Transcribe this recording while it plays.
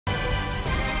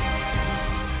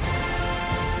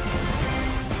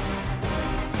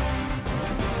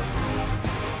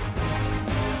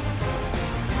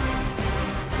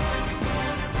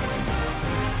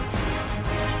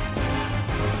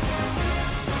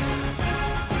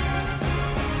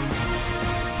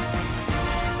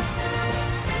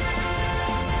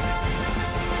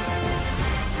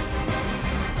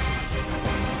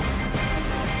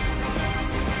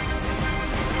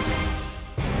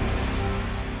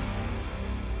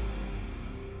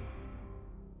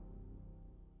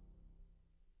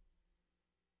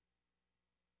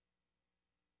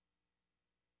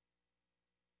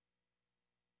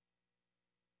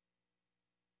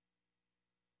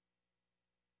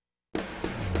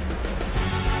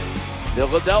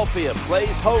Philadelphia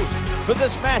plays host for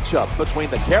this matchup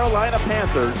between the Carolina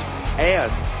Panthers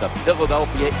and the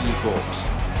Philadelphia Eagles.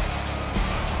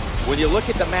 When you look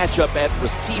at the matchup at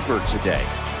receiver today,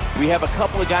 we have a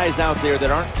couple of guys out there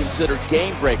that aren't considered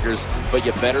game breakers, but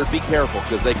you better be careful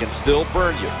because they can still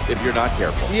burn you if you're not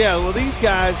careful. Yeah, well, these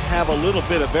guys have a little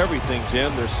bit of everything,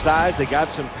 Jim. Their size, they got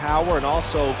some power, and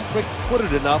also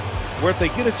quick-footed enough where if they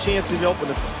get a chance in the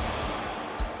open,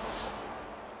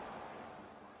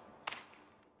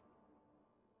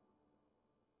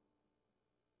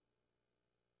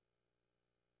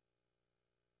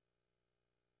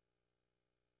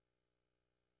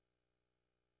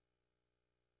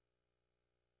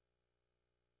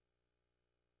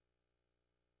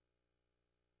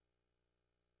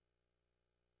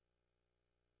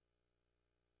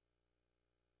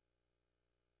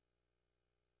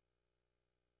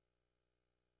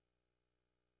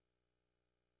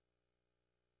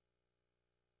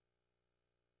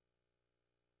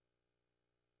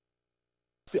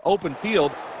 open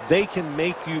field, they can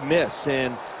make you miss.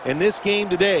 And in this game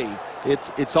today,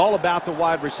 it's all about the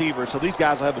wide receiver, so these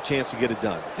guys will have a chance to get it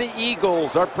done. The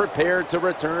Eagles are prepared to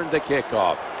return the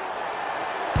kickoff.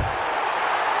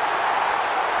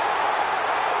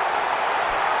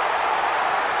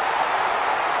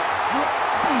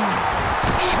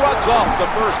 Shrugs off the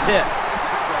first hit.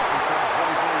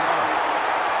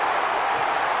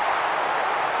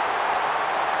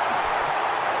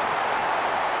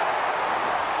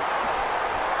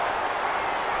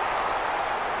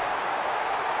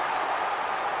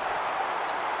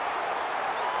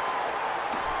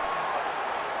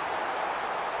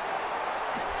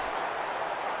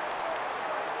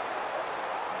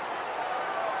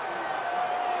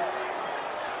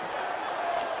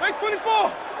 Base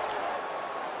 24.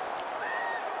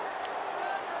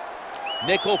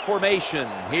 Nickel formation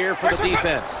here for the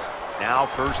defense. It's now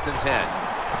 1st and 10.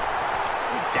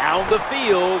 Down the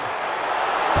field.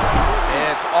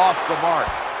 It's off the mark.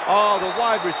 Oh, the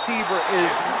wide receiver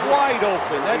is wide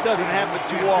open. That doesn't happen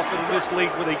too often in this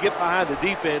league where they get behind the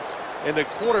defense and the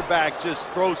quarterback just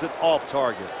throws it off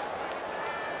target.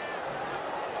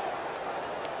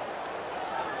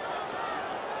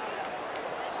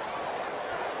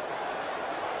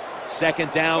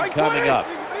 Second down coming up.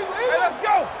 Hey, let's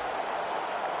go.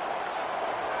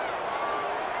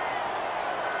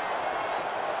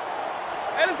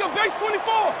 Hey, let's go. Base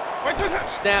 24.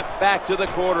 Snap back to the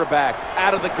quarterback.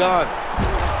 Out of the gun.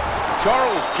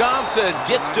 Charles Johnson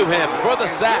gets to him for the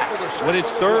sack. When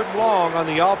it's 3rd and long on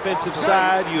the offensive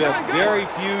side, you have very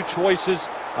few choices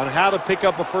on how to pick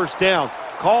up a first down.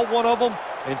 Call one of them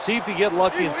and see if you get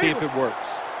lucky and see if it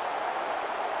works.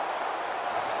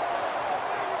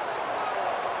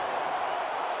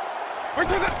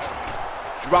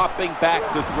 Dropping back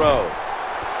to throw.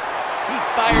 He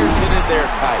fires it in there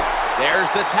tight.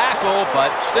 There's the tackle, but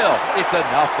still, it's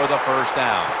enough for the first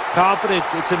down.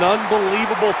 Confidence, it's an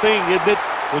unbelievable thing, isn't it?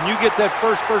 When you get that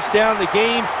first down in the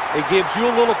game, it gives you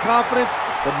a little confidence,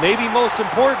 but maybe most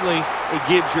importantly, it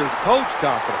gives your coach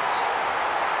confidence.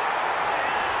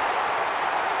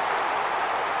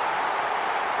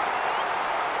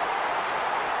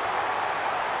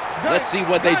 Let's see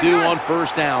what they do on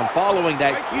 1st down following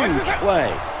that huge play.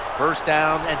 1st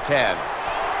down and 10.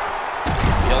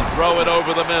 He'll throw it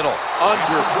over the middle.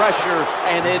 Under pressure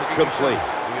and incomplete.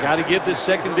 Got to give this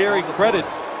secondary credit.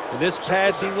 In this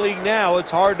passing league now,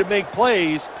 it's hard to make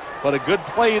plays, but a good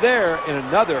play there and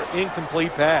another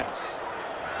incomplete pass.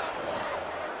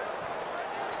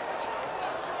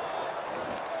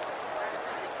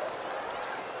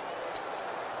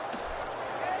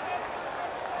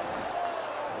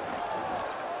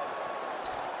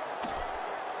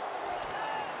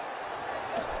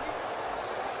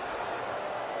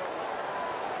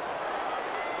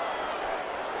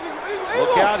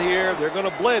 Look out here. They're going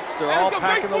to blitz. They're all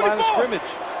packing the line of scrimmage.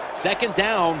 2nd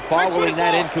down following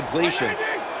that incompletion.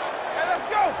 Let's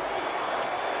go.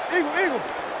 Eagle.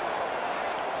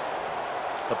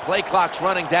 The play clock's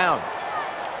running down.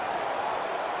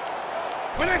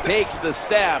 Takes the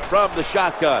snap from the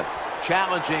shotgun.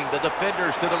 Challenging the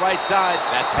defenders to the right side.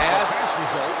 That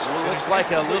pass looks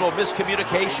like a little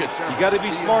miscommunication. You got to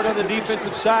be smart on the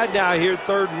defensive side now here,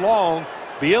 3rd and long.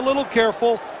 Be a little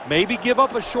careful. Maybe give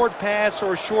up a short pass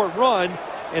or a short run.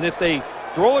 And if they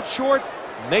throw it short,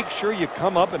 make sure you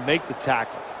come up and make the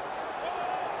tackle.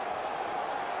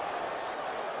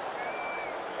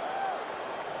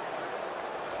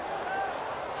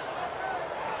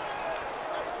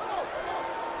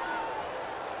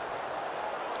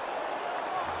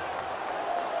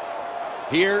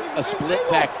 Here, a split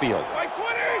backfield.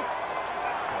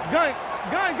 Gun.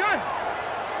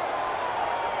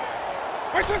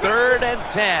 3rd and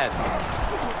 10.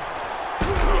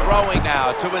 Throwing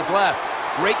now to his left.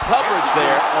 Great coverage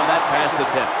there on that pass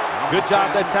attempt. Good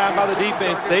job that time by the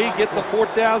defense. They get the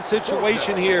 4th down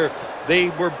situation here. They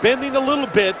were bending a little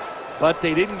bit, but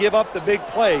they didn't give up the big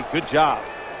play. Good job.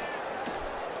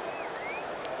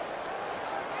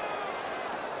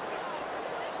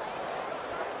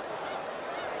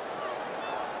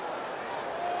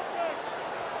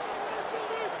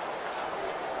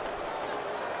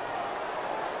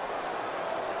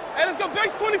 Hey, let's go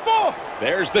base 24.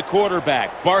 There's the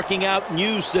quarterback barking out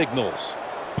new signals.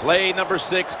 Play number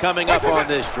 6 coming up on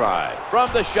this drive.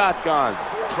 From the shotgun,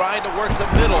 trying to work the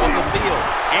middle of the field.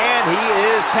 And he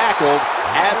is tackled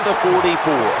at the 44.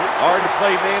 Hard to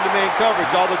play man-to-man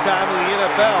coverage all the time in the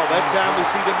NFL. That time we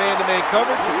see the man-to-man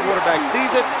coverage. The quarterback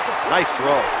sees it. Nice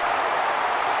throw.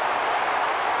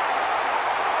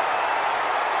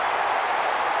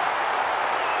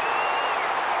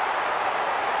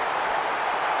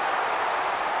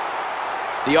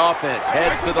 The offense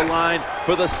heads to the line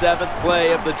for the 7th play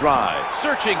of the drive.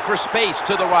 Searching for space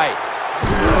to the right.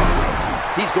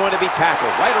 He's going to be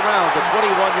tackled right around the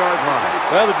 21-yard line.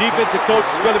 Well, the defensive coach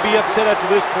is going to be upset after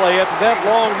this play. After that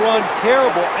long run,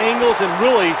 terrible angles, and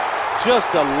really just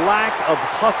a lack of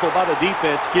hustle by the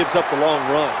defense gives up the long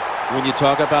run. When you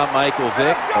talk about Michael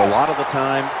Vick, a lot of the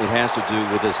time it has to do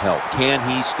with his health. Can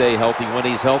he stay healthy? When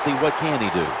he's healthy, what can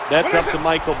he do? That's up to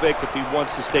Michael Vick if he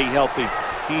wants to stay healthy.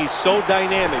 He's so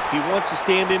dynamic. He wants to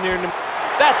stand in there.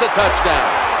 That's a touchdown.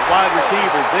 Wide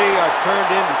receivers, they are turned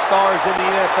into stars in the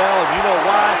NFL, and you know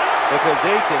why? Because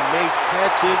they can make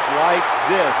catches like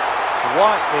this.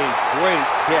 What a great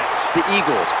catch. The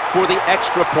Eagles for the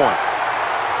extra point.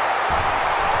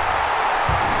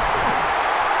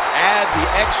 Add the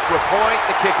extra point.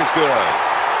 The kick is good.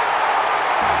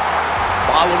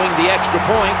 Following the extra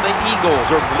point, the Eagles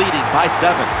are leading by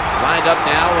 7. Lined up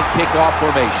now in kickoff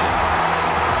formation.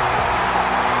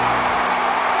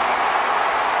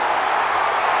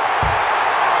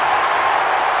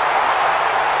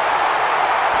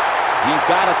 He's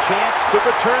got a chance to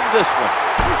return this one.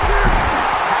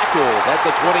 Tackled at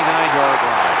the 29-yard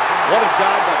line. What a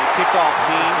job by the kickoff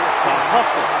team to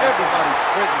hustle. Everybody's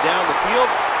sprinting down the field,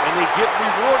 and they get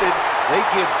rewarded. They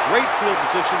give great field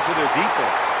position to their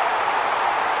defense.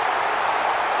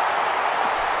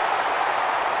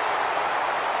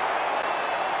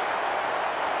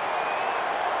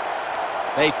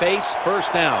 They face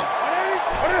 1st down.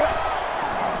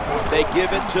 They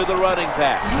give it to the running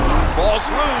back. Ball's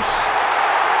loose.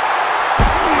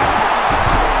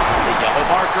 The yellow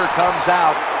marker comes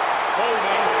out.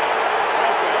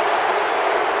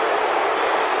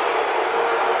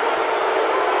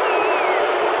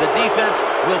 The defense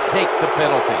will take the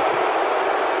penalty.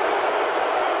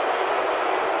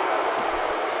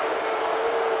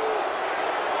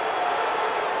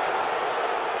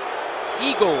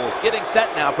 Eagles getting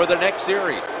set now for their next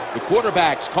series. The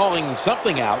quarterback's calling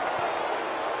something out.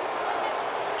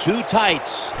 2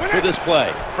 tights for this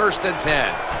play. 1st and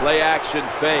 10. Play action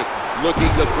fake. Looking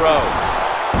to throw.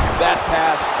 That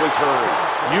pass was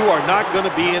hurried. You are not going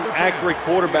to be an accurate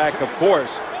quarterback, of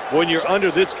course, when you're under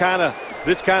this kind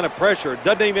of pressure.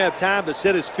 Doesn't even have time to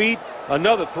set his feet.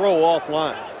 Another throw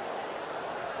offline.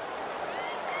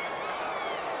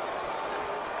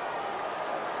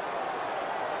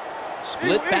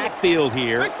 Split backfield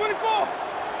here. Base 24.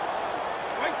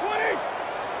 Right 20.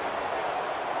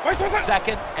 Right 20.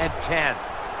 2nd and 10.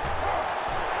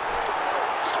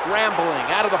 Scrambling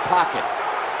out of the pocket.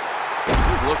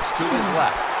 Looks to his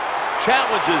left.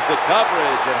 Challenges the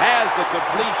coverage and has the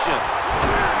completion.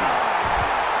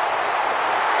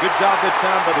 Good job that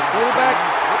time by the quarterback.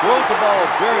 Throws the ball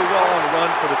very well on the run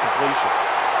for the completion.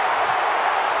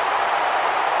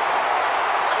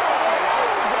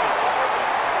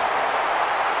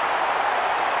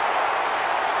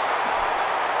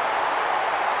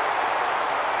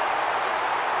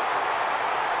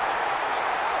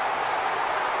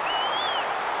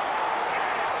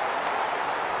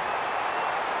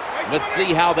 Let's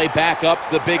see how they back up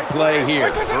the big play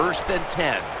here. 1st and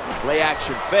 10. Play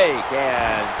action fake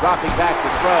and dropping back to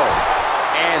throw.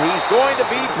 And he's going to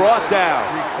be brought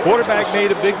down. Quarterback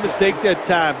made a big mistake that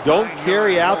time. Don't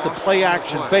carry out the play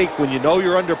action fake when you know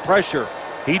you're under pressure.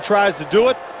 He tries to do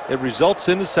it. It results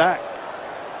in a sack.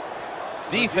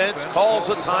 Defense calls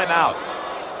a timeout.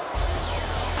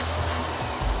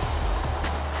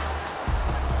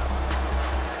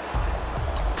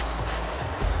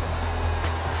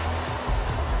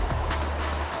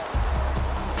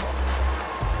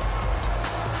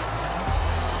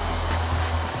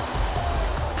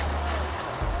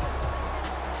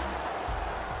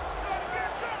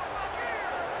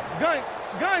 Gun.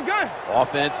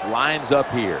 Offense lines up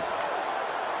here.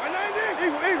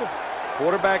 Eagle.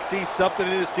 Quarterback sees something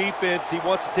in his defense he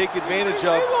wants to take advantage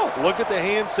of. Look at the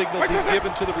hand signals he's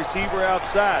given to the receiver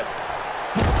outside.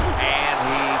 And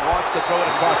he wants to throw it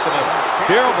across the middle.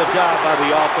 Terrible job by the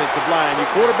offensive line. Your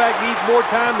quarterback needs more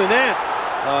time than that.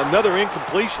 Another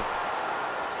incompletion.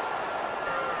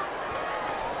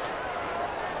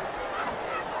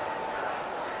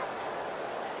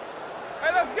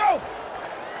 Hey, let's go.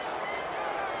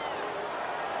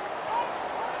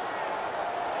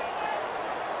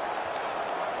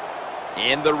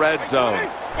 In the red zone.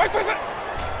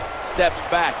 Steps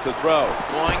back to throw.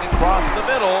 Going across the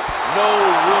middle. No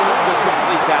room to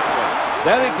complete that one.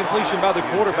 That incompletion by the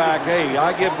quarterback, hey,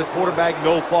 I give the quarterback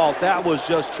no fault. That was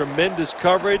just tremendous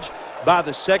coverage by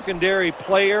the secondary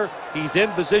player. He's in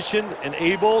position and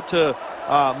able to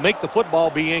make the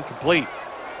football be incomplete.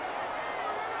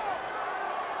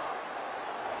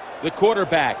 The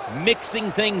quarterback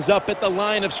mixing things up at the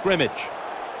line of scrimmage.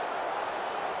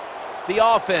 The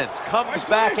offense comes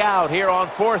back out here on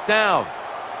 4th down.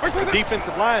 The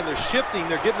defensive line, they're shifting.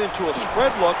 They're getting into a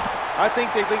spread look. I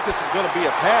think they think this is going to be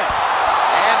a pass.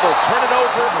 And they'll turn it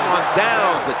over on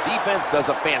downs. The defense does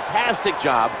a fantastic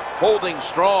job holding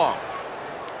strong.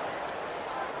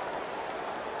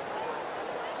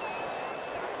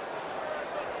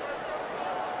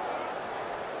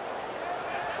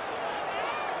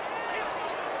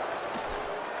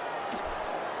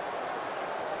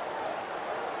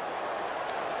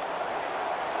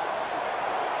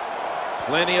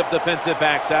 Plenty of defensive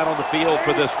backs out on the field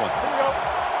for this one.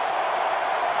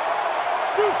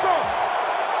 Do something.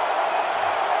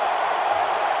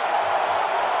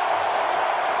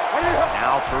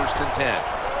 Now 1st and 10.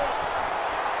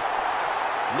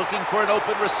 Looking for an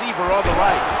open receiver on the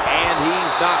right. And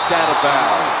he's knocked out of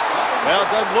bounds. Well,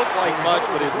 it doesn't look like much,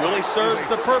 but it really serves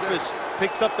the purpose.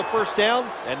 Picks up the 1st down,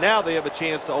 and now they have a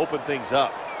chance to open things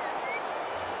up.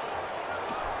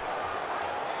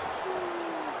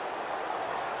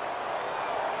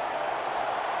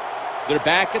 They're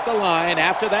back at the line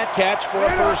after that catch for a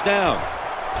 1st down.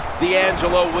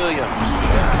 D'Angelo Williams.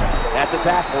 That's a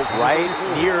tackle right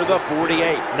near the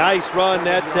 48. Nice run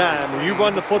that time. When you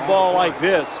run the football like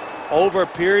this over a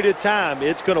period of time,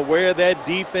 it's going to wear that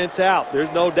defense out.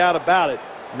 There's no doubt about it.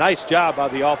 Nice job by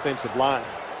the offensive line.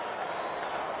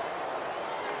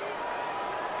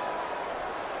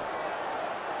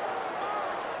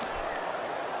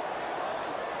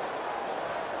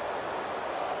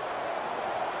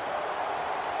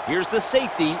 Here's the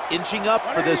safety inching up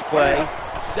for this play.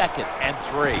 2nd and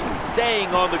 3. Staying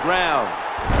on the ground.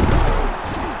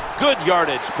 Good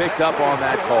yardage picked up on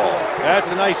that call. That's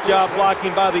a nice job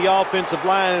blocking by the offensive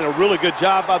line and a really good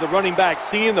job by the running back.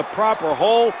 Seeing the proper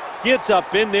hole, gets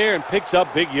up in there and picks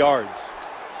up big yards.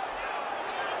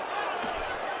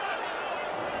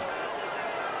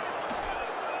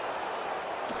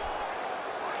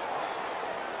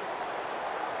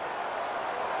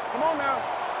 Come on now.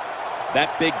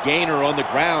 That big gainer on the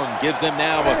ground gives them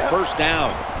now a 1st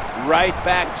down. Right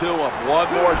back to him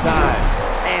one more time.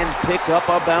 And pick up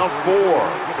about 4.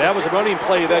 That was a running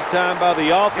play that time by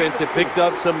the offense. It picked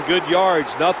up some good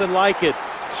yards. Nothing like it.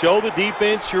 Show the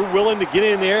defense you're willing to get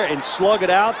in there and slug it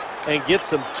out and get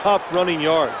some tough running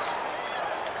yards.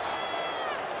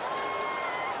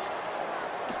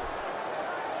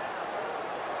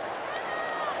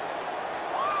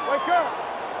 Wake up.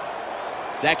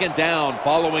 2nd down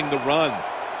following the run.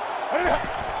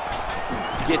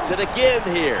 Gets it again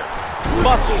here.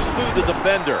 Muscles through the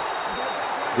defender.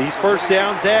 These 1st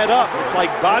downs add up. It's like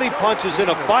body punches in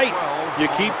a fight. You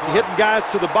keep hitting guys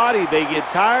to the body. They get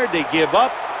tired. They give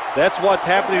up. That's what's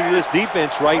happening to this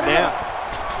defense right now.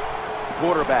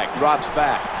 Quarterback drops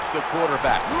back. The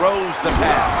quarterback throws the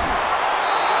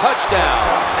pass.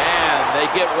 Touchdown. And they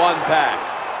get one back.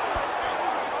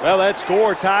 Well, that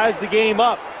score ties the game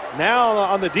up. Now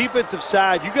on the defensive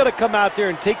side, you got to come out there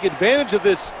and take advantage of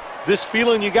this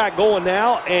feeling you got going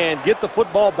now and get the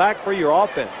football back for your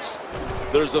offense.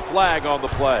 There's a flag on the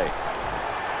play.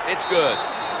 It's good.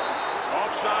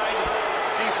 Offside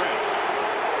defense.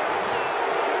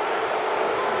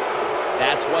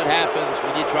 That's what happens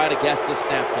when you try to guess the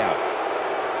snap count.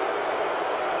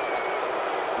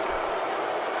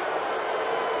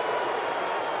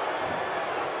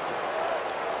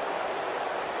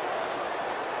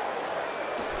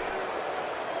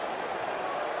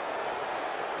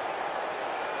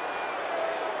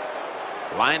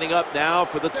 Lining up now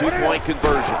for the 2-point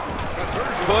conversion.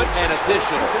 Put an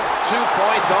additional 2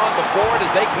 points on the board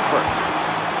as they convert.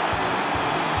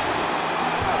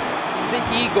 The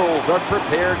Eagles are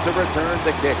prepared to return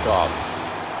the kickoff.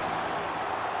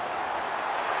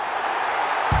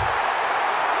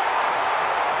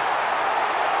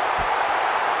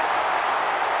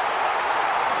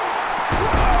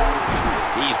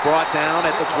 brought down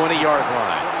at the 20-yard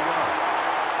line.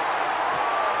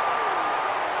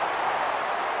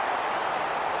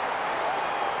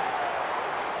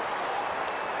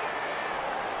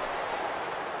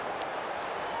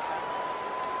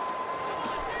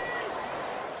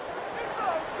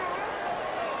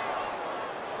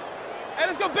 Hey,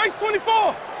 let's go base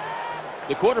 24.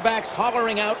 The quarterback's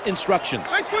hollering out instructions.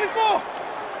 Base 24.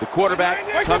 The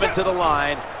quarterback coming to the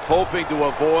line, hoping to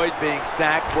avoid being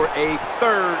sacked for a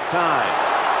third time.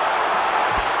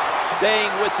 Staying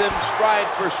with them stride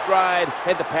for stride,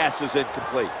 and the pass is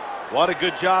incomplete. What a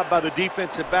good job by the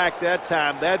defensive back that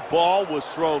time. That ball was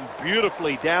thrown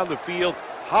beautifully down the field.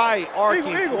 High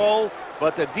arcing throw,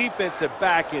 but the defensive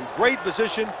back in great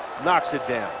position knocks it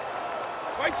down.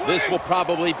 This will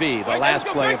probably be the last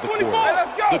play of the quarter.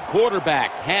 The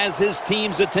quarterback has his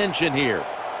team's attention here.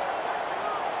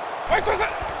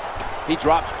 He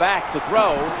drops back to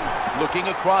throw, looking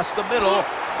across the middle,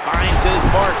 finds his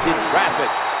mark in traffic.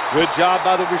 Good job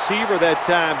by the receiver that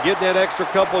time, getting that extra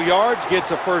couple yards,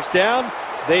 gets a first down.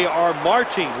 They are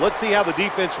marching. Let's see how the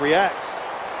defense reacts.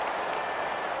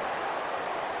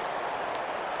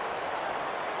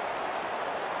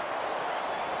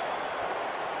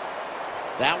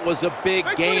 That was a big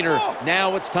gainer.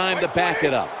 Now it's time to back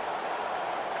it up.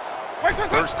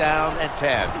 First down and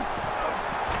 10.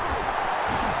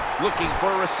 Looking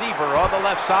for a receiver on the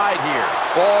left side here.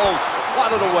 Ball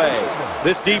swatted away.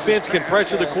 This defense can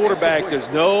pressure the quarterback. There's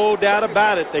no doubt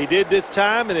about it. They did this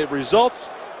time, and it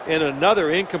results in another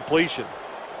incompletion.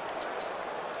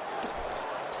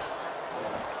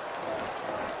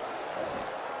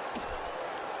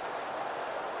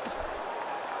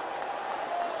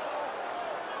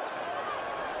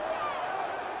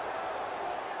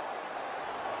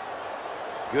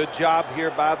 Good job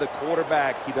here by the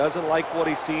quarterback. He doesn't like what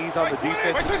he sees on the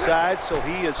defensive side, so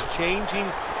he is changing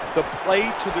the play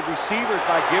to the receivers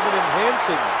by giving him hand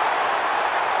signals.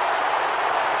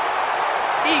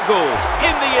 Eagles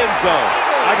in the end zone.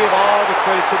 I give all the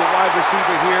credit to the wide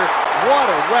receiver here.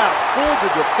 What a route. Fooled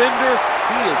the defender.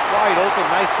 He is wide open.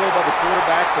 Nice throw by the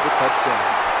quarterback for the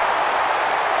touchdown.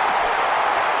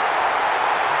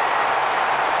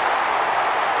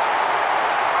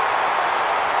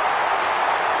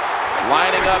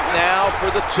 Lining up now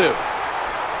for the 2.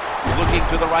 Looking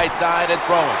to the right side and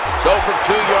throwing. So from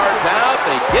 2 yards out,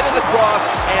 they get it across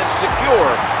and secure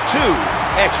 2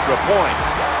 extra points.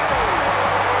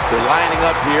 They're lining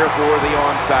up here for the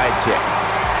onside kick.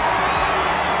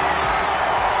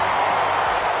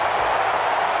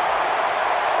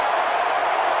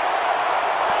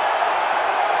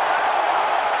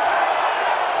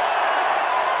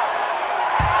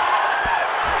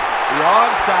 The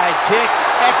onside kick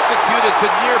executed to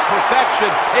near perfection,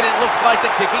 and it looks like the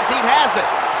kicking team has it.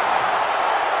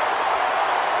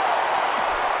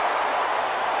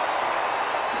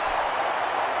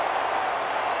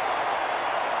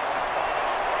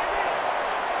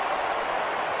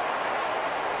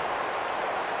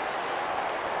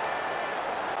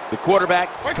 The quarterback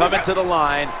coming to the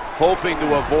line, hoping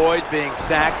to avoid being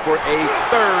sacked for a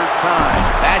third time.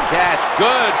 That catch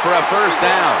good for a first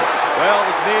down. Well,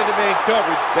 it's man-to-man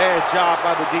coverage. Bad job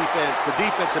by the defense. The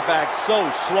defensive back so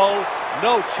slow,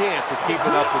 no chance of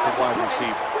keeping up with the wide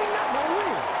receiver.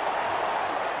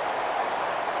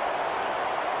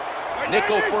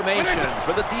 Nickel formation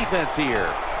for the defense here.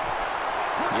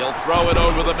 He'll throw it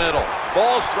over the middle.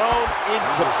 Ball's thrown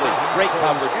incomplete. Great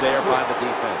coverage there by the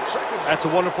defense. That's a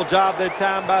wonderful job that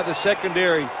time by the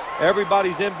secondary.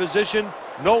 Everybody's in position.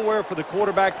 Nowhere for the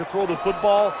quarterback to throw the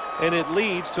football, and it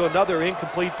leads to another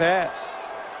incomplete pass.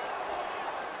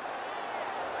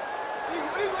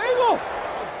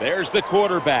 There's the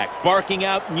quarterback barking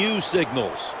out new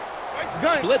signals.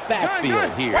 Split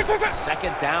backfield here.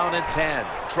 Second down and 10.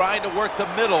 Trying to work the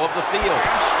middle of the field.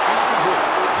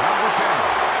 Number 10,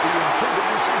 the intended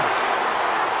receiver.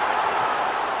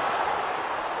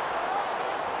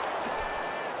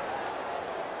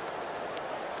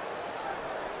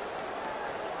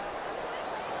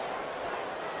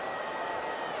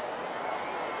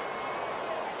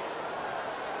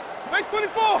 Base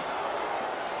 24.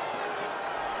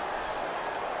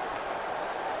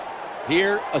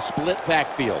 Here, a split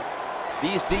backfield.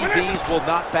 These DBs will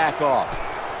not back off.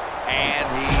 And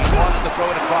he wants to throw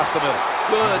it across the middle.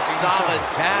 Good, solid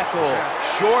tackle.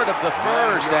 Short of the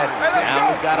first. And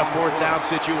now we've got a fourth down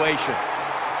situation.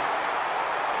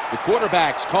 The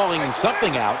quarterback's calling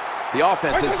something out. The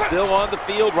offense is still on the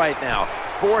field right now.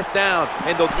 Fourth down,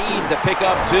 and they'll need to pick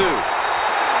up 2. Number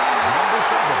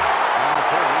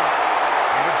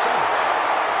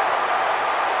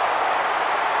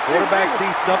 7, Quarterback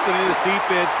sees something in his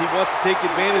defense he wants to take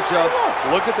advantage of.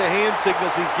 Look at the hand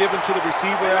signals he's given to the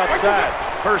receiver outside.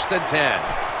 1st and 10.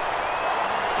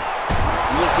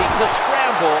 Looking to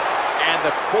scramble, and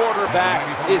the quarterback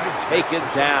is taken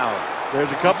down.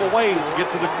 There's a couple ways to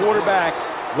get to the quarterback.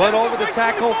 Run over the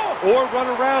tackle or run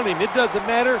around him. It doesn't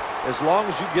matter as long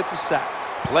as you get the sack.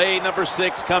 Play number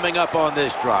 6 coming up on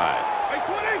this drive. Right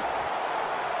 20.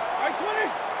 Right 20.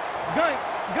 Gun.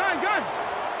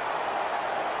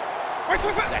 Right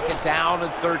 25. 2nd down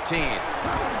and 13.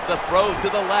 The throw to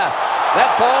the left.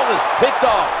 That ball is picked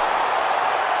off.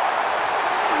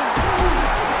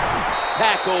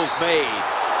 Tackles made.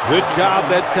 Good job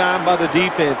that time by the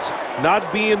defense.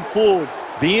 Not being fooled.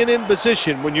 Being in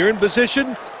position. When you're in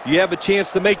position, you have a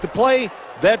chance to make the play.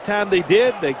 That time they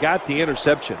did. They got the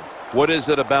interception. What is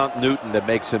it about Newton that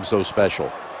makes him so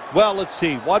special? Well, let's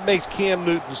see. What makes Cam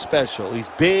Newton special? He's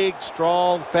big,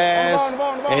 strong, fast,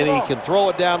 and he can throw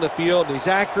it down the field, and he's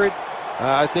accurate.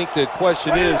 I think the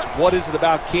question is, what is it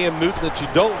about Cam Newton that you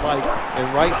don't like?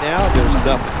 And right now, there's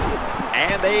nothing.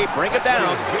 And they bring it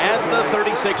down at the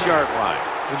 36-yard line.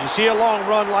 When you see a long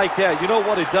run like that, you know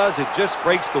what it does? It just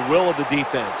breaks the will of the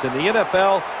defense. In the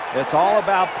NFL, it's all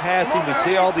about passing. We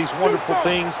see all these wonderful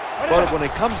things, but when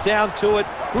it comes down to it,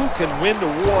 who can win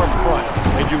the war in front?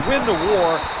 And you win the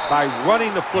war by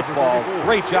running the football.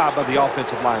 Great job by the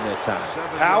offensive line that time.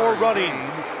 Power running.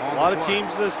 A lot of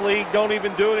teams in this league don't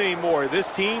even do it anymore.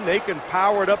 This team, they can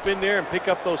power it up in there and pick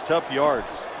up those tough yards.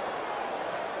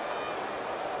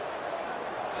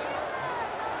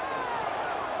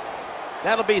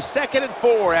 That'll be 2nd and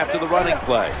 4 after the running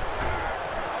play.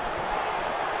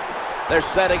 They're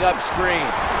setting up screen.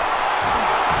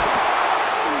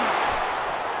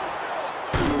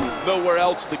 Nowhere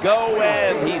else to go,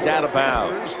 and he's out of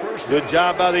bounds. Good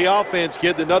job by the offense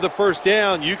getting another 1st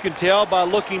down. You can tell by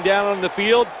looking down on the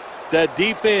field that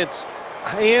defense,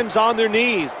 hands on their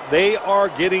knees. They are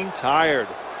getting tired.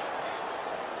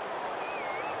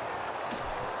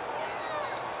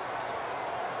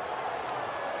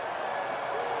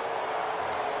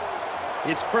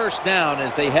 It's 1st down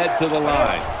as they head to the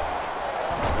line.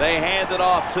 They hand it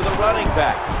off to the running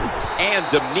back. And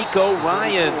D'Amico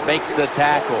Ryans makes the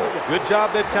tackle. Good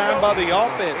job that time by the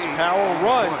offense. Power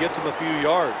run gets them a few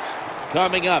yards.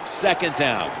 Coming up, 2nd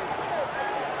down.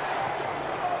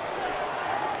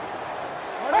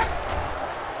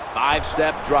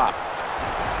 Five-step drop.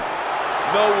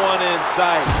 No one in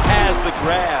sight. Has the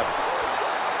grab.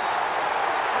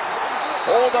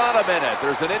 Hold on a minute.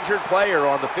 There's an injured player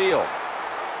on the field.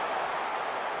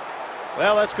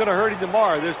 Well, that's going to hurt him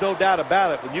tomorrow. There's no doubt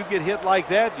about it. When you get hit like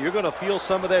that, you're going to feel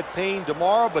some of that pain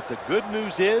tomorrow. But the good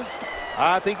news is,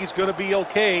 I think he's going to be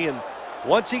okay. And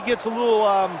once he gets a little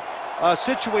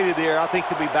situated there, I think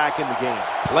he'll be back in the game.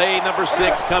 Play number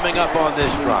 6 coming up on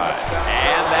this drive.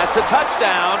 And that's a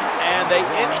touchdown, and they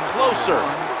inch closer.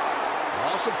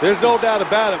 There's no doubt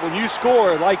about it. When you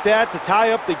score like that to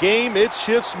tie up the game, it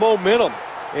shifts momentum.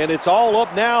 And it's all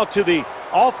up now to the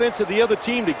offense of the other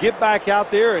team to get back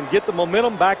out there and get the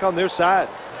momentum back on their side.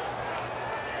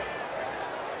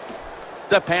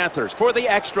 The Panthers for the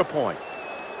extra point.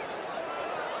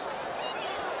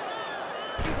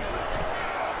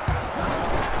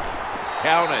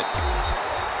 Count it.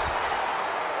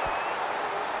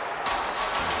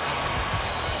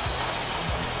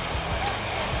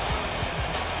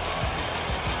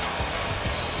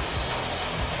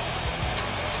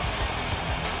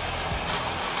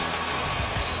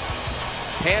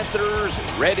 Panthers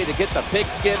ready to get the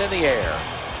pigskin in the air.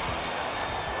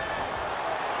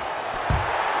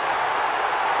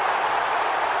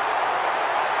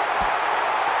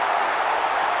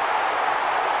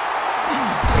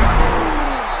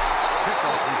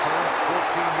 Kickoff return,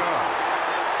 14 yards.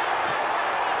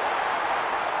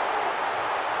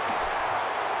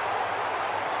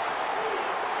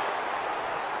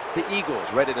 The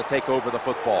Eagles ready to take over the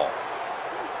football.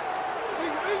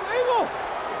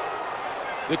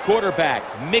 The quarterback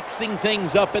mixing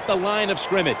things up at the line of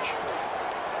scrimmage.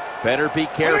 Better be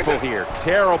careful here.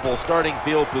 Terrible starting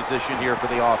field position here for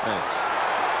the offense.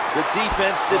 The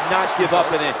defense did not give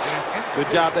up an inch. Good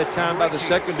job that time by the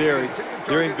secondary.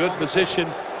 They're in good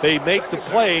position. They make the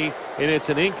play, and it's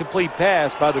an incomplete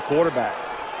pass by the quarterback.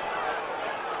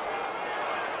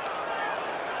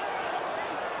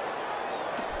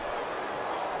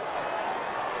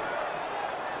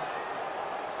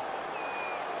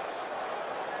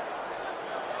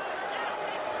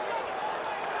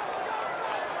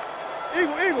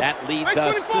 That leads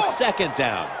us to 2nd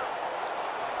down.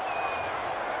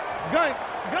 Gun.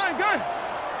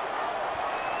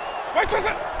 Right 20.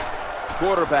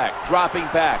 Quarterback dropping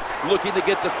back, looking to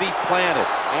get the feet planted.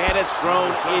 And it's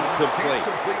thrown incomplete.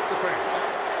 Incomplete defense.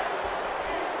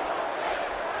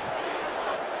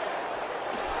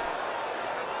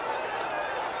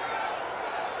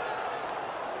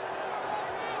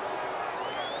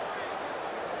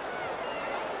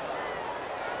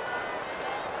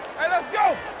 Hey, let's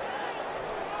go.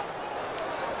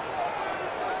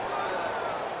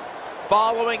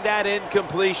 Following that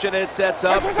incompletion, it sets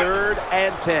up 3rd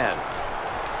and 10.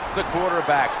 The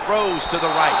quarterback throws to the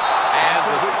right, and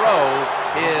the throw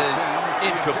is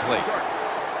incomplete.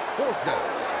 4th down.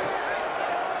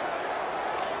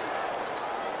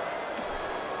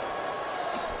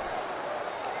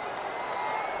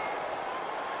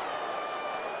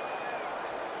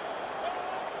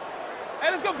 Hey,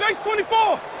 let's go base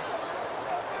 24.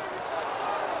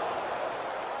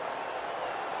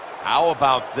 How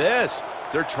about this?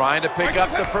 They're trying to pick up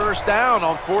the 1st down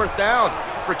on 4th down,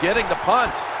 forgetting the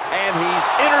punt. And he's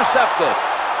intercepted.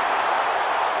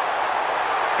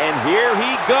 And here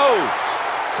he goes.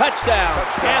 Touchdown,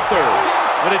 Panthers.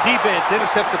 When a defense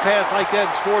intercepts a pass like that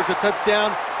and scores a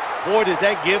touchdown, boy, does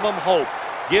that give them hope.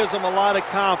 Gives them a lot of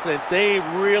confidence. They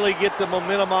really get the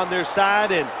momentum on their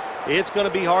side, and it's going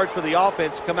to be hard for the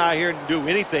offense to come out here and do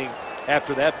anything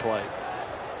after that play.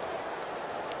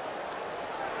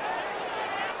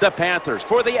 The Panthers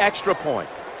for the extra point.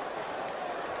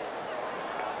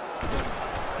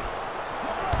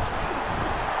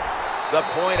 The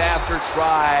point after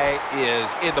try is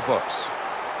in the books.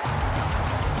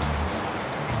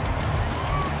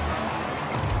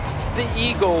 The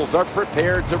Eagles are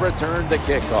prepared to return the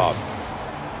kickoff.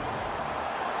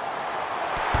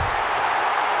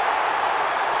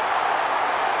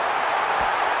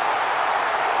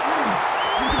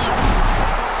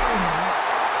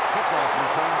 Kickoff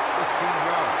return, 15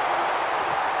 yards.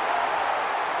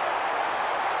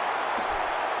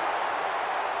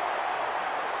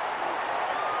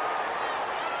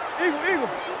 Eagle.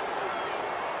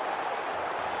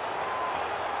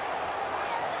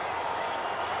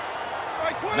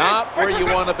 Right, 20. Not where you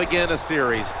want to begin a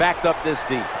series. Backed up this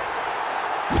deep.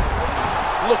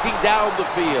 Looking down the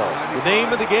field. The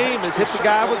name of the game is hit the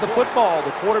guy with the football.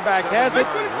 The quarterback has it.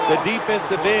 The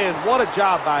defensive end, what a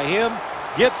job by him.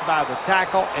 Gets by the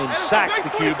tackle and sacks the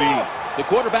QB. The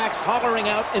quarterback's hollering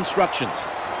out instructions.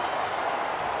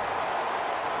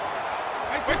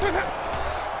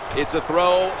 It's a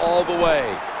throw all the way.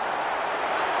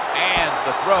 And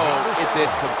the throw, it's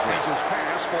incomplete. His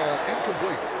pass ball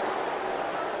incomplete.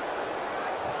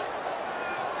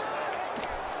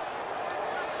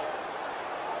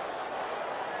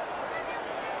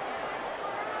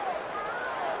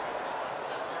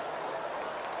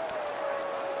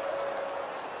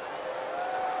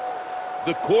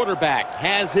 The quarterback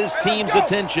has his team's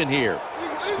attention here.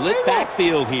 Split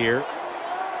backfield here.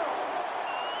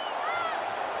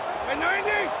 Hey, 90.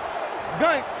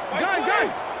 Gun.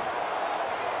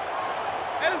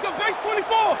 Hey, let's go base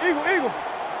 24. Eagle.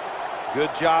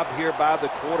 Good job here by the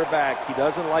quarterback. He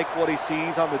doesn't like what he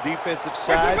sees on the defensive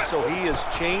side, so he is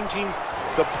changing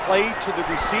the play to the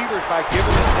receivers by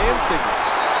giving them hand signals.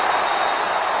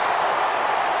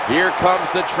 Here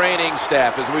comes the training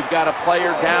staff as we've got a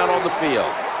player down on the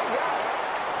field.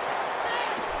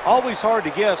 Always hard to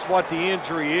guess what the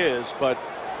injury is,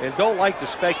 and don't like to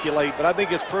speculate, but I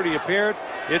think it's pretty apparent.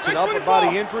 It's an upper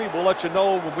body injury. We'll let you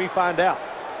know when we find out.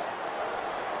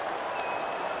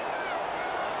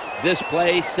 This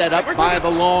play set up by the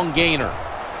long gainer.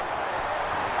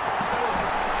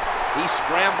 He's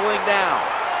scrambling now.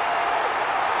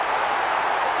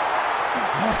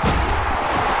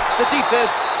 The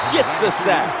defense gets the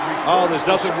sack. Oh, there's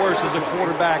nothing worse as a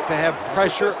quarterback to have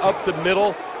pressure up the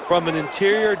middle from an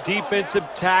interior defensive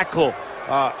tackle.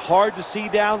 Hard to see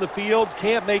down the field,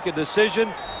 can't make a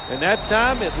decision, and that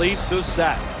time it leads to a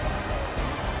sack.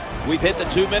 We've hit the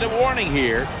 2-minute warning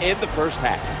here in the first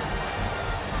half.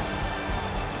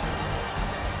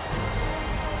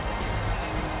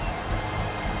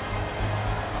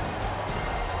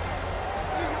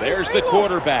 There's the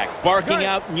quarterback barking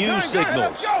out new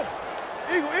signals.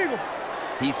 Eagle.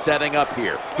 He's setting up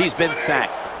here. He's been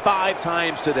sacked 5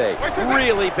 times today.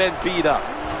 Really been beat up.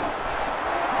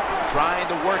 Trying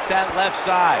to work that left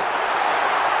side.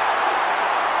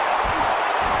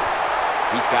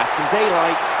 He's got some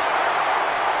daylight.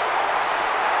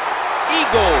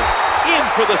 Eagles in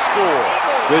for the score.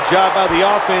 Good job by the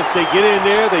offense. They get in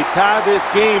there, they tie this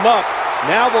game up.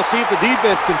 Now we'll see if the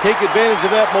defense can take advantage of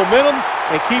that momentum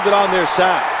and keep it on their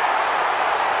side.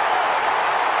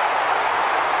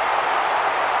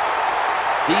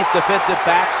 These defensive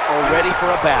backs are ready for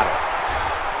a battle.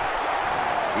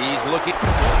 He's looking.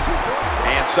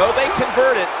 And so they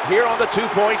convert it here on the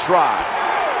 2-point try.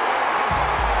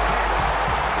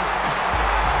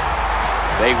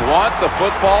 They want the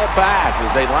football back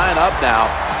as they line up now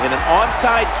in an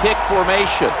onside kick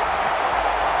formation.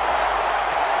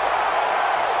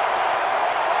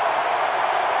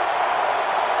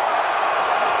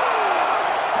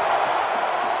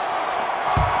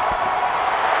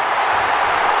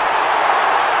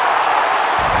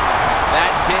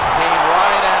 That kick came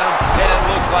right at him, and it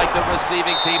looks like the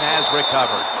receiving team has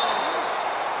recovered.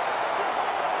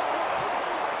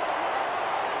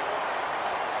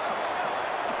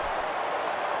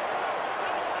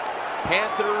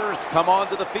 Panthers come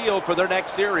onto the field for their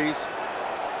next series.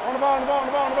 On the ball, on the ball, on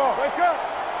the ball, on the ball. Wake up.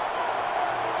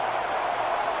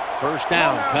 First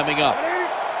down coming up.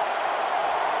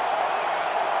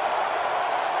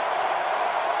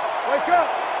 Wake up.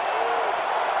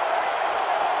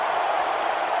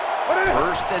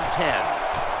 First and 10.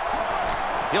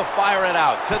 He'll fire it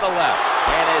out to the left,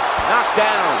 and it's knocked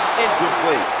down,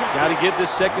 incomplete. Got to give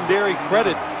this secondary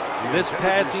credit. In this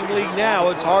passing league now,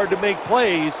 it's hard to make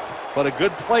plays, but a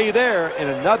good play there and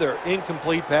another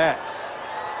incomplete pass.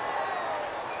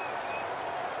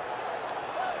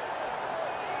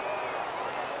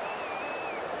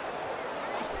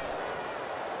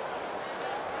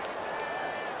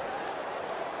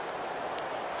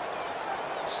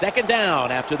 Second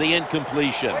down after the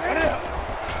incompletion.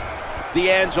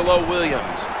 D'Angelo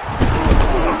Williams.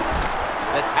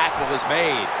 The tackle is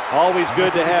made. Always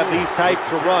good to have these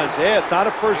types of runs. Yeah, it's not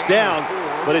a first down,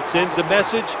 but it sends a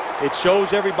message. It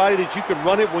shows everybody that you can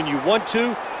run it when you want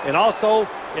to, and also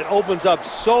it opens up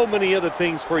so many other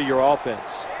things for your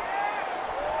offense.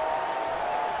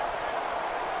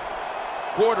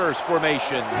 Quarters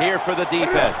formation here for the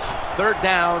defense. Third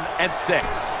down and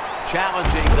 6.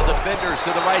 Challenging the defenders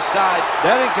to the right side.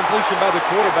 That incompletion by the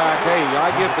quarterback, hey,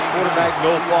 I give the quarterback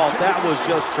no fault. That was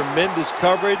just tremendous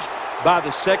coverage by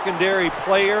the secondary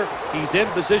player. He's in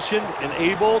position and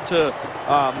able to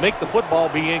make the football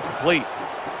be incomplete.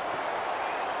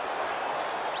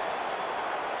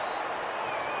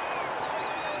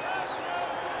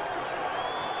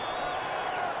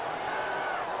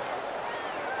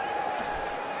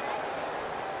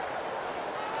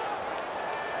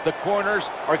 The corners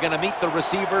are going to meet the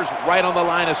receivers right on the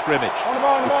line of scrimmage.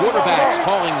 The quarterback's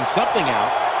calling something out.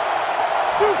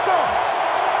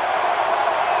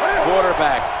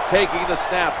 Quarterback taking the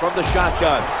snap from the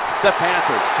shotgun. The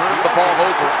Panthers turn the ball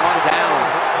over on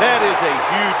downs. That is a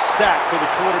huge sack for the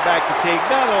quarterback to take.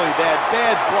 Not only that,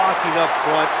 bad blocking up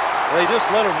front. They just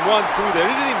let him run through there.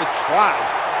 He didn't even try.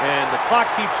 And the clock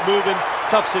keeps moving.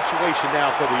 Tough situation now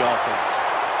for the offense.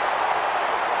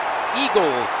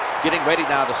 Eagles getting ready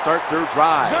now to start their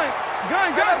drive.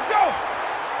 Go.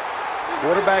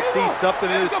 Quarterback sees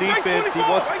something in his defense he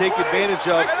wants to take advantage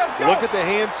of. Look at the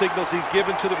hand signals he's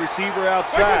given to the receiver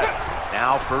outside.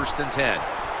 Now first and 10.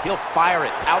 He'll fire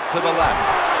it out to the left.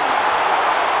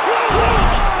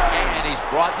 And he's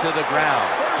brought to the ground.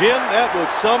 Jim, that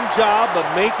was some job of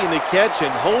making the catch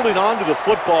and holding on to the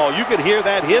football. You could hear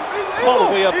that hit all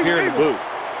the way up here in the booth.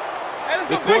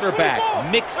 The quarterback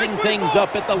mixing things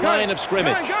up at the line of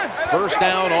scrimmage. First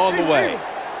down all the way.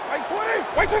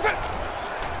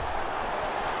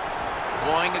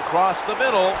 Going across the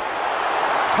middle.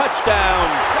 Touchdown,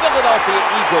 Philadelphia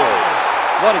Eagles.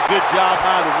 What a good job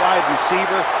by the wide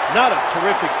receiver. Not a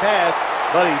terrific pass,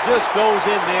 but he just goes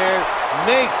in there,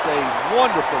 makes a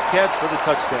wonderful catch for the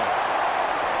touchdown.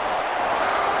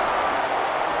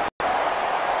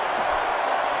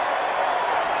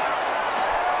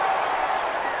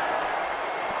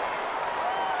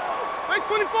 Base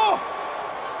 24.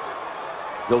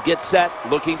 They'll get set,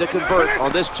 looking to convert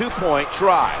on this two-point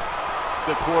try.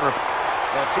 The quarter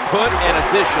put an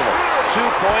additional 2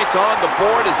 points on the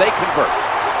board as they convert.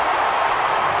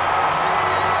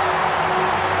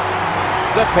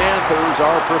 The Panthers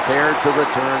are prepared to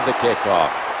return the kickoff.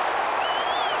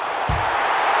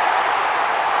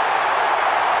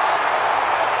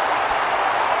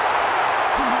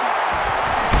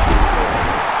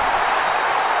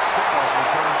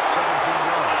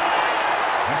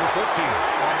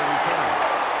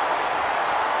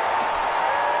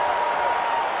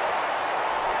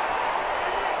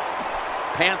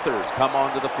 Panthers come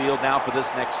onto the field now for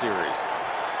this next series.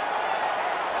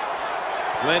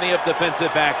 Plenty of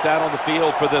defensive backs out on the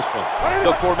field for this one.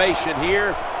 The formation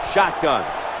here, shotgun.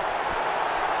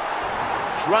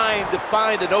 Trying to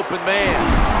find an open man.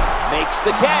 Makes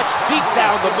the catch deep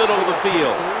down the middle of the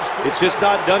field. It's just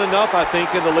not done enough, I think,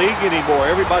 in the league anymore.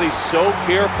 Everybody's so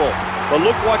careful. But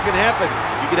look what can happen.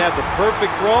 You can have the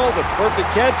perfect throw, the perfect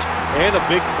catch, and a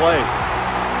big play.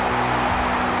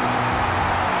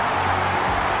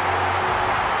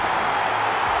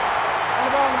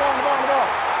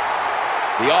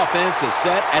 The The offense is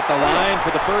set at the line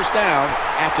for the first down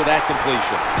after that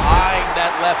completion. Eyeing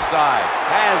that left side.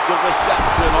 Has the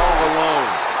reception all alone.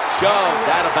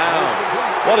 Shoved out of bounds.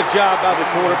 What a job by the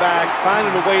quarterback,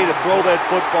 finding a way to throw that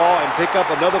football and pick up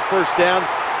another first down.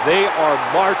 They are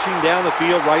marching down the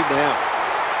field right now.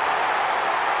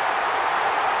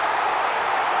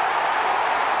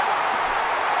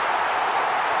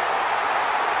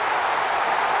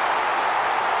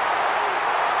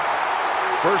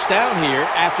 First down here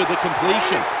after the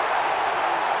completion.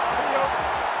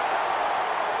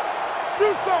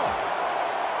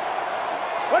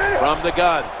 From the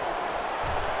gun.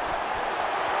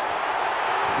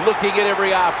 Looking at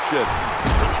every option.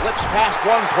 Slips past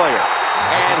one player.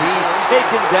 And he's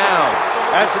taken down.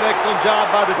 That's an excellent job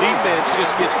by the defense.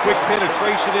 Just gets quick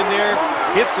penetration in there,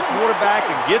 hits the quarterback,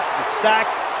 and gets the sack.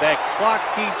 That clock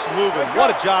keeps moving.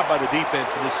 What a job by the defense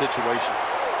in this situation.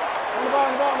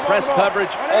 Press coverage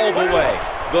all the way.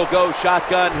 They'll go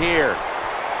shotgun here.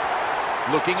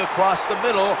 Looking across the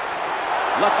middle.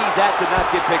 Lucky that did not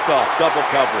get picked off. Double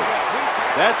coverage.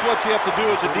 That's what you have to do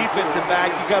as a defensive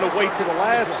back. You got to wait to the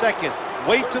last second.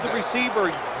 Wait till the receiver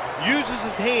uses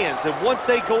his hands. And once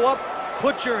they go up,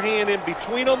 put your hand in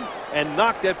between them and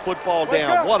knock that football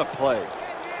down. What a play.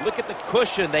 Look at the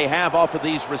cushion they have off of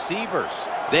these receivers.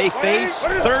 They face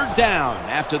third down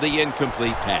after the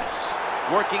incomplete pass.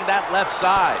 Working that left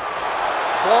side.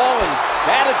 Ball is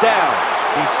batted down.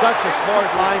 He's such a smart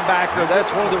linebacker.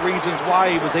 That's one of the reasons why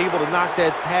he was able to knock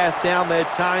that pass down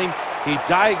that time. He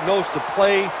diagnosed the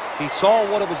play. He saw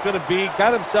what it was going to be,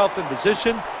 got himself in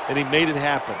position, and he made it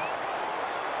happen.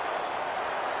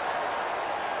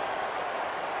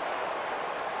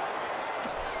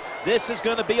 This is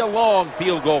going to be a long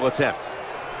field goal attempt.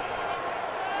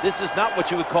 This is not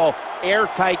what you would call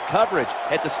airtight coverage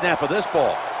at the snap of this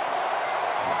ball.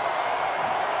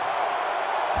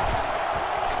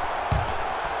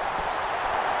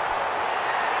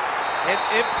 An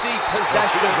empty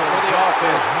possession for the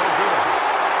offense.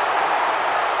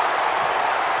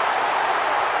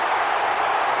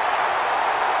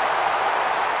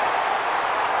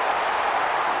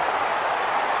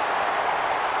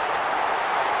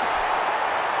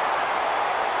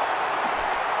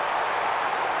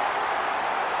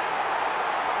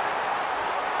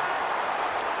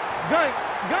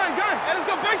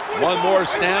 One more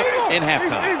snap in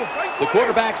halftime. The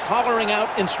quarterback's hollering out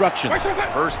instructions.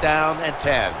 First down and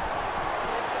 10.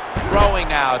 Throwing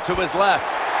now to his left.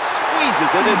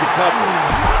 Squeezes it into coverage.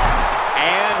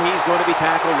 And he's going to be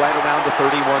tackled right around the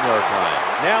 31-yard line.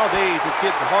 Nowadays, it's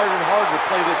getting harder and harder to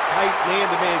play this tight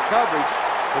man-to-man coverage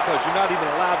because you're not even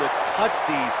allowed to touch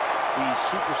these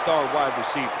superstar wide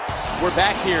receivers. We're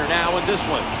back here now in this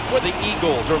one where the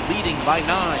Eagles are leading by 9.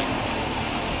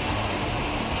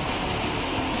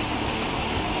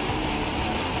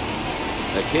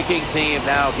 The kicking team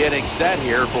now getting set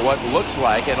here for what looks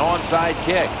like an onside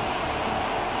kick.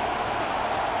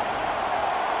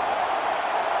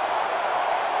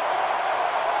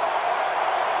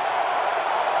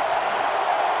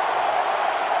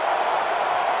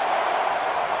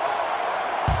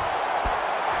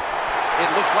 It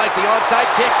looks like the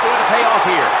onside kick's going to pay off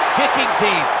here. Kicking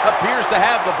team appears to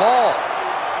have the ball.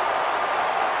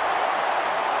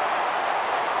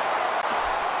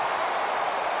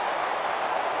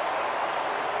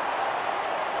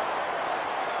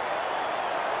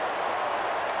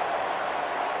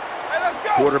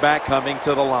 Quarterback coming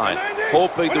to the line,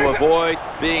 hoping to avoid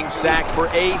being sacked for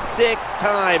a 6th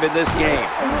time in this game.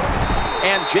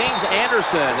 And James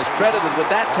Anderson is credited with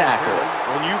that tackle.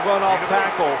 When you run off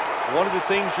tackle, one of the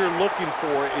things you're looking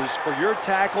for is for your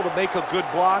tackle to make a good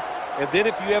block. And then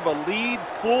if you have a lead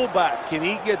fullback, can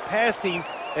he get past him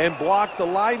and block the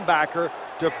linebacker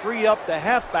to free up the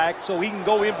halfback so he can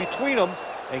go in between them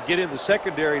and get in the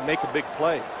secondary and make a big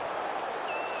play.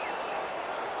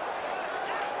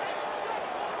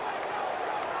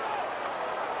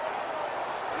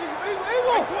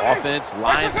 Offense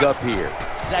lines up here.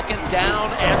 2nd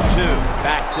down and 2.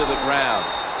 Back to the ground.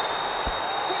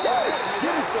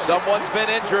 Someone's been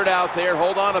injured out there.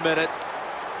 Hold on a minute.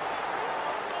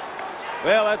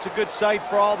 Well, that's a good sight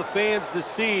for all the fans to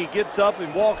see. He gets up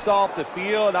and walks off the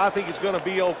field. I think it's going to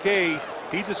be okay.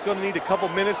 He's just going to need a couple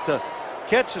minutes to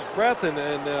catch his breath, and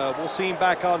we'll see him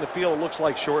back on the field, it looks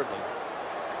like, shortly.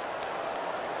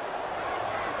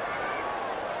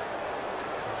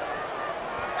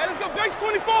 Base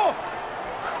 24.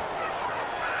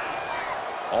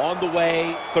 On the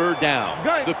way, 3rd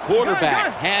down. The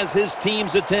quarterback has his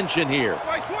team's attention here.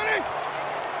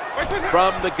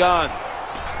 From the gun.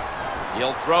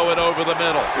 He'll throw it over the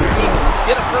middle. Let's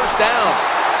get a first down.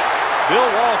 Bill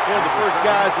Walsh, one of the first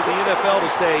guys in the NFL to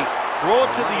say, throw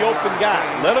it to the open guy.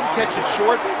 Let him catch it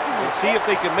short and see if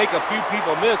they can make a few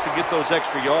people miss and get those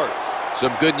extra yards.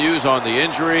 Some good news on the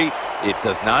injury. It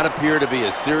does not appear to be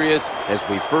as serious as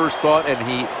we first thought, and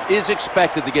he is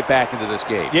expected to get back into this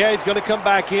game. Yeah, he's going to come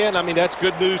back in. I mean, that's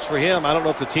good news for him. I don't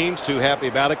know if the team's too happy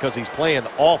about it because he's playing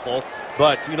awful.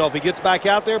 But, you know, if he gets back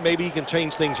out there, maybe he can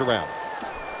change things around.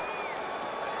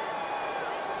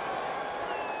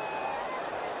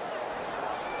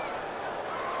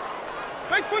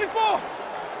 Base 24.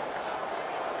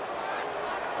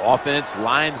 Offense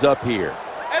lines up here.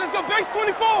 Hey, let's go base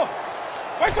 24.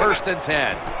 First and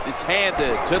 10. It's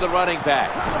handed to the running back.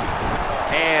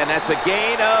 And that's a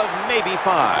gain of maybe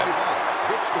 5.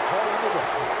 Hits the call on the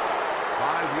right.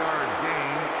 5-yard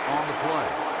gain on the play.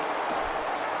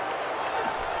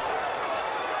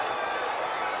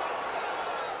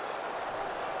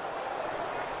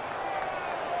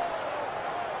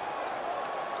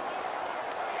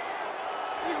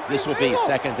 This will be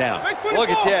second down. Base 24. Look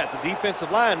at that. The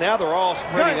defensive line, now they're all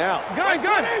spreading out. Gun.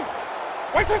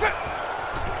 Wait till that.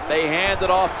 They hand it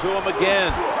off to him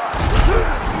again.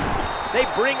 They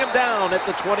bring him down at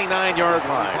the 29-yard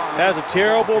line. Has a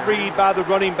terrible read by the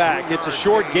running back. It's a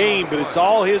short game, but it's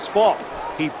all his fault.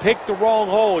 He picked the wrong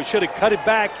hole. He should have cut it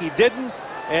back. He didn't,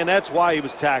 and that's why he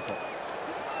was tackled.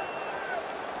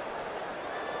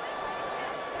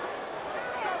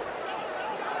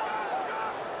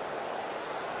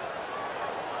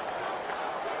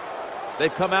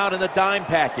 They've come out in the dime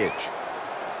package.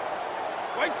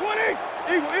 Wait 20.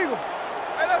 Eagle.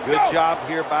 Hey, let's Good go. job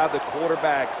here by the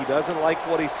quarterback. He doesn't like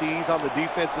what he sees on the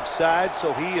defensive side,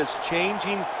 so he is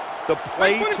changing the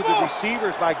play to the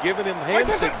receivers by giving him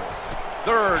hand signals.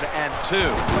 3rd and 2.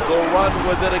 They'll run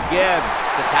with it again.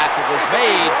 The tackle was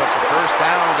made, but the first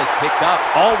down is picked up.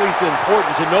 Always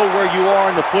important to know where you are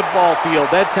in the football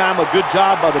field. That time, a good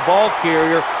job by the ball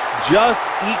carrier. Just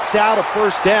ekes out a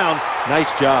first down. Nice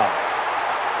job.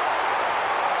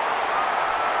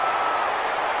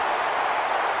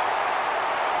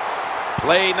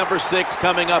 Play number 6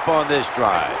 coming up on this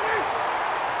drive.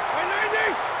 Wait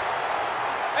 90.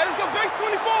 Hey, let's go base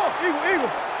 24. Eagle.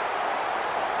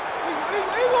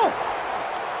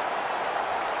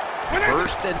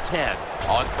 First and 10.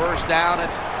 On first down,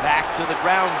 it's back to the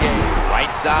ground game.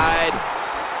 Right side.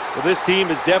 Well, this team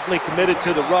is definitely committed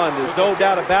to the run. There's no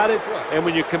doubt about it. And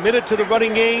when you're committed to the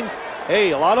running game,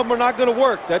 hey, a lot of them are not going to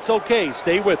work. That's okay.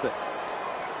 Stay with it.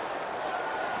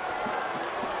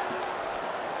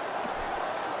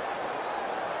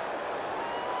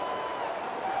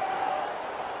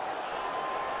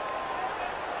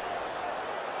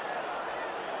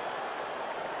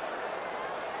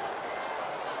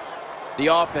 The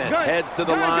offense heads to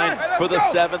the line for the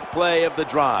 7th play of the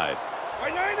drive.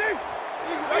 Wait 90.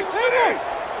 Wait 20.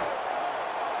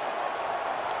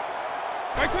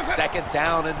 Second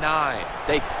down and 9.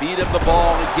 They feed him the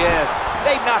ball again.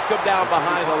 They knock him down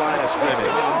behind the line of scrimmage.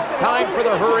 Time for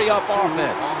the hurry-up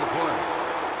offense.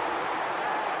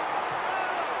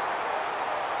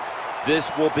 This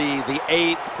will be the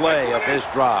 8th play of this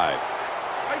drive.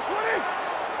 Wait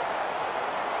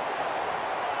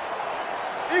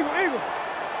 20. Eagle.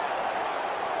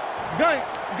 Gun.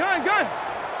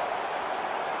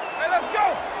 Hey, let's go.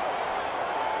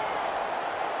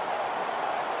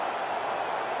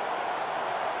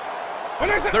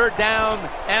 Third down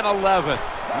and 11.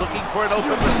 Looking for an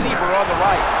open receiver on the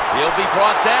right. He'll be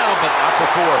brought down, but not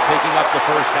before picking up the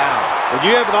first down. When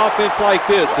you have an offense like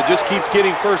this that just keeps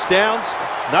getting first downs,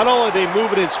 not only are they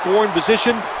moving in scoring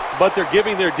position, but they're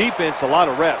giving their defense a lot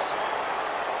of rest.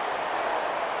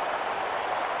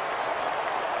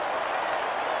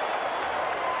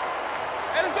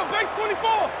 Hey, let's go base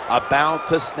 24. About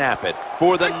to snap it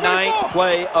for the 9th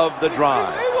play of the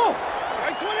drive. Wait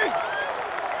 20.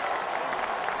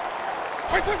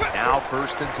 Now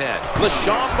first and 10.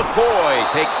 LaShawn McCoy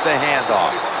takes the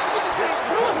handoff.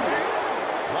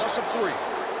 Loss of 3.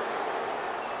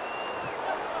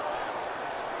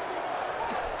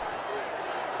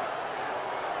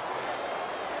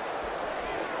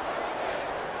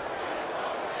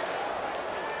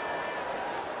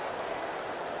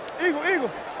 Eagle.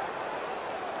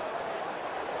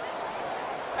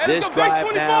 This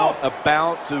drive now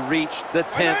about to reach the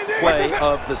 10th play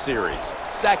of the series.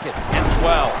 2nd and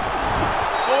 12.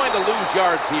 Going to lose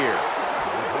yards here.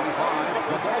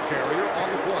 25, the ball carrier on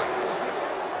the play.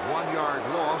 1-yard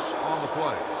loss on the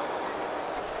play.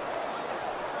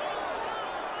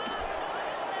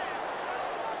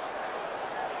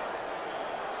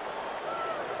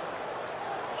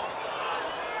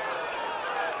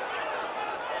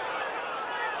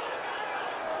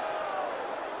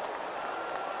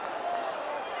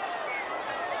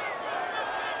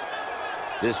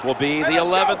 This will be the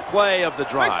 11th play of the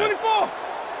Base drive. 24.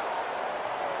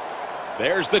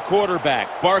 There's the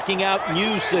quarterback barking out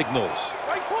new signals.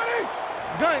 Right 20.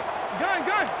 Gun.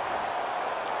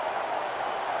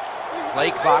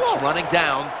 Play clock's running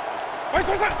down. Right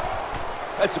 27.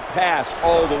 That's a pass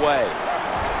all the way.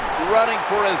 Running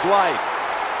for his life.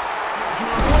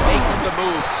 Makes the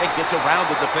move and gets around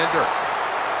the defender.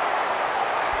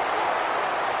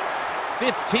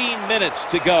 15 minutes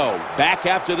to go. Back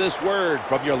after this word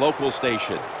from your local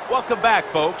station. Welcome back,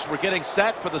 folks. We're getting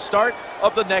set for the start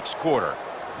of the next quarter.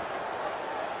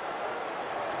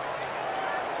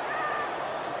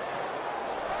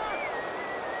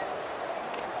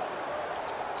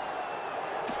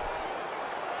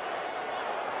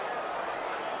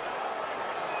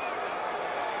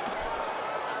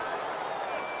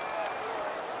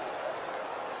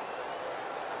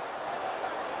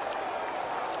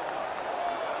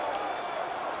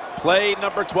 Play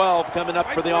number 12 coming up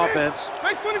for the offense.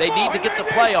 They need to get the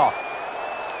play off.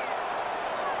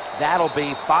 That'll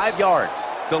be 5 yards.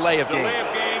 Delay of game. Delay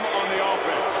of game on the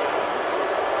offense.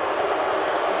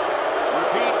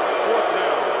 Repeat, 4th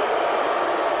down.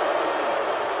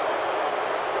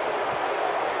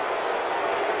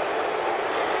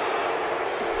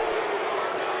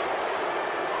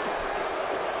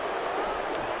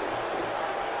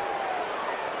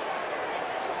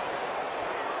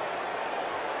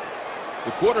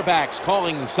 The quarterback's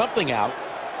calling something out.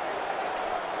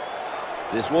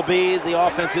 This will be the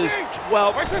offense's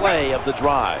 12th play of the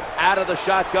drive. Out of the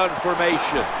shotgun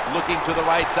formation, looking to the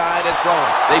right side and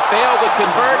throwing. They fail to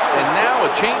convert, and now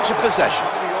a change of possession.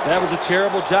 That was a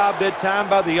terrible job that time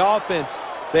by the offense.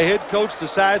 The head coach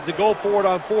decides to go for it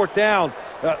on 4th down.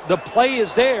 The play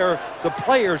is there. The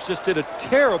players just did a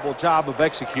terrible job of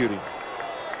executing.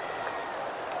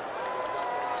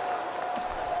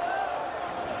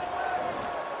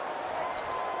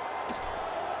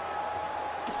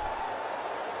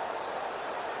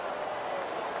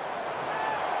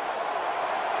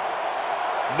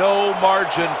 No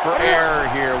margin for error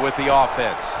here with the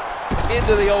offense.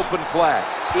 Into the open flat.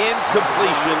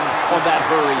 Incompletion on that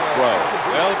hurried throw.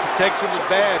 Well, the protection was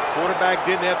bad. Quarterback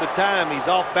didn't have the time. He's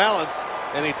off balance,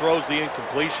 and he throws the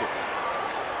incompletion.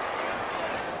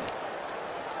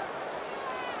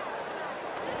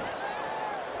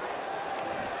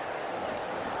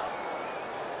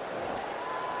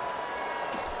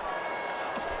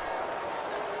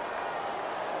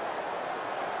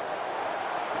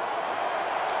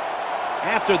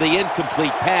 After the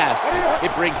incomplete pass,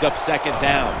 it brings up 2nd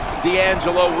down.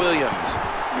 D'Angelo Williams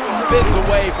spins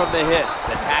away from the hit.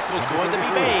 The tackle's going to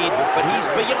be made, but he's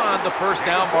beyond the 1st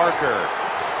down marker.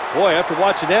 Boy, after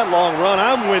watching that long run,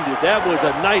 I'm winded. That was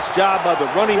a nice job by the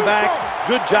running back.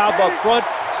 Good job up front,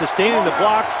 sustaining the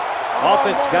blocks.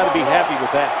 Offense got to be happy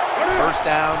with that. 1st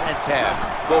down and 10.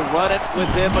 They'll run it with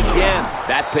him again.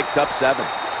 That picks up 7.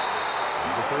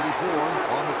 Number 34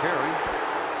 on the carry.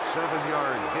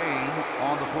 7-yard gain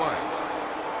on the play.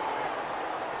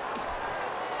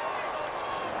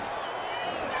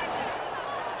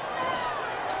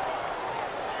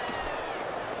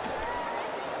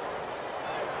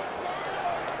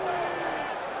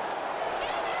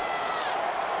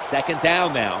 Second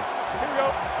down now. Here we go.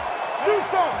 Do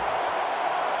something.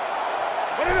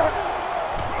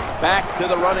 Back to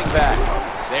the running back.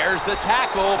 There's the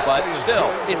tackle, but still,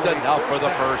 it's enough for the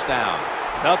 1st down.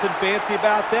 Nothing fancy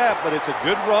about that, but it's a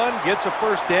good run, gets a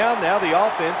 1st down. Now the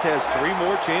offense has 3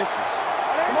 more chances.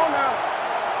 Come on now.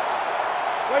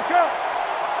 Wake up.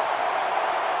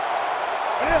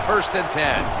 1st and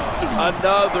 10.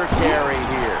 Another carry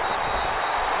here.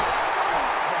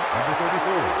 Number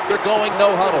 34. They're going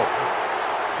no huddle.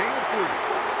 Gain of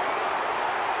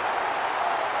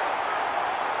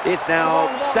 3. It's now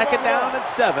 2nd down and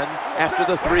 7 after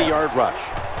the 3-yard rush.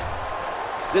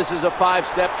 This is a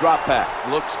 5-step drop back.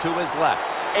 Looks to his left.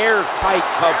 Airtight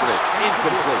coverage.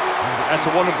 Incomplete. That's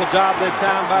a wonderful job that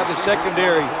time by the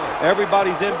secondary.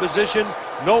 Everybody's in position.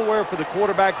 Nowhere for the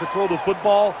quarterback to throw the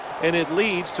football, and it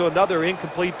leads to another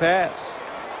incomplete pass.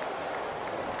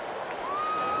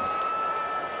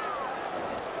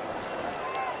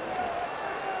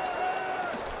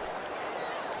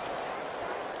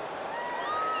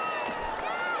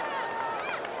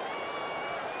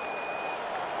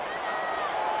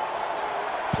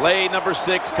 Play number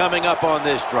 6 coming up on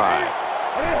this drive.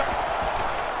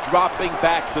 Dropping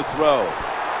back to throw.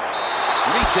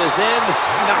 Reaches in,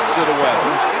 knocks it away.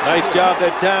 Nice job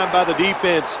that time by the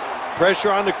defense. Pressure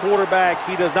on the quarterback.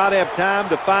 He does not have time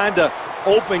to find an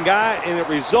open guy, and it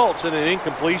results in an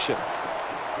incompletion.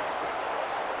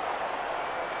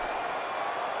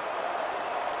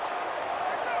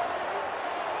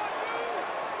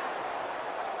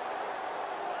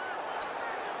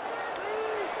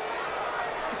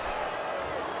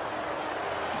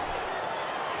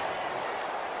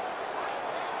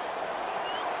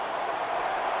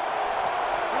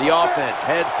 The offense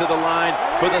heads to the line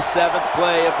for the 7th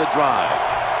play of the drive.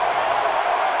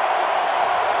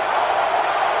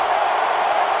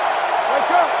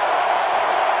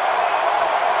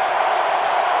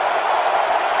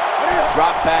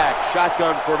 Drop back,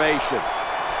 shotgun formation.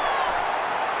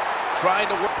 Trying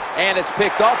to work, and it's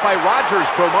picked off by Rogers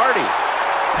Cromartie.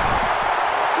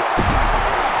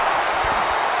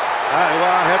 Well,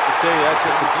 I have to say that's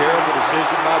just a terrible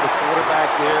decision by the quarterback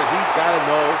there. He's got to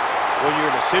know when you're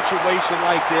in a situation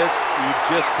like this, you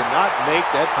just cannot make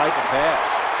that type of pass.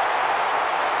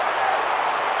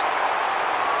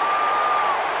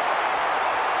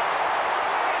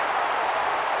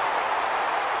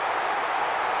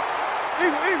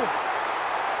 Eagle.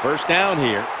 First down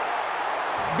here.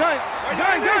 Gun. Right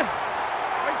 20.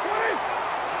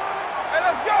 Hey,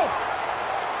 let's go.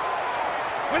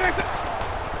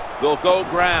 They'll go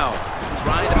ground,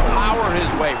 trying to power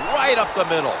his way right up the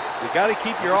middle. You got to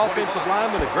keep your offensive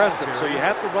lineman aggressive, so you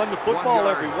have to run the football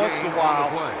every once in a while.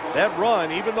 That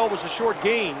run, even though it was a short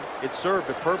gain, it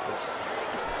served a purpose.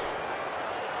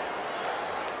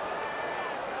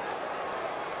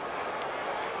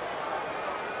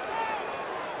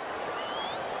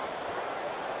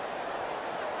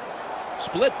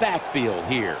 Split backfield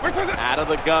here. Out of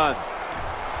the gun.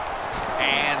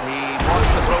 And he wants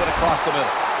to throw it across the middle.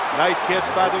 Nice catch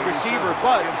by the receiver,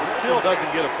 but it still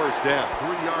doesn't get a first down.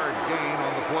 3-yard gain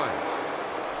on the play.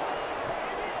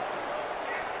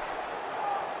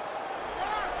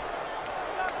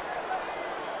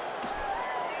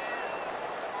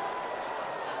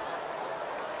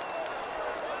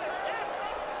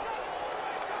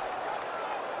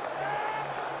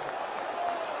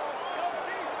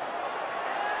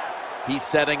 He's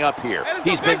setting up here.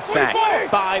 He's been sacked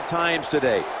 5 times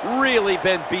today. Really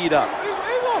been beat up.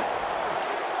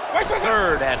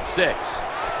 3rd and 6.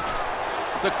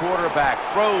 The quarterback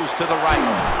throws to the right.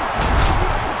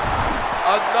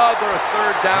 Another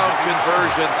 3rd down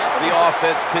conversion. The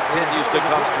offense continues to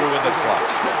come through in the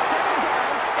clutch.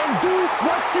 And do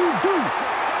what you do.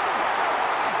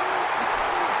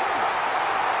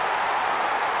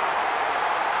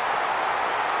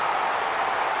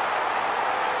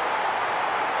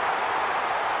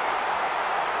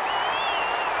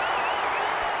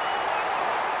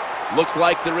 Looks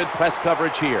like they're in press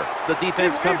coverage here. The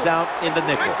defense comes out in the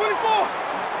nickel.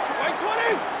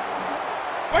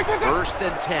 1st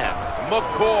and 10.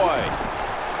 McCoy.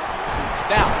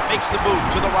 Now makes the move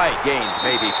to the right. Gains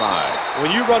maybe 5.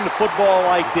 When you run the football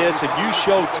like this and you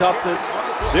show toughness,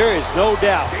 there is no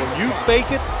doubt when you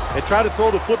fake it and try to throw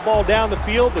the football down the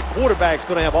field, the quarterback's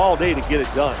going to have all day to get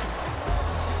it done.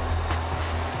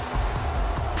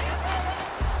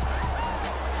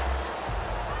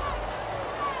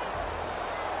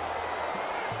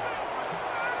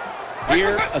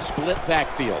 Here, a split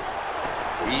backfield.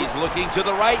 He's looking to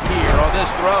the right here on this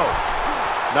throw.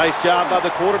 Nice job by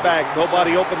the quarterback.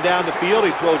 Nobody open down the field.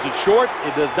 He throws it short.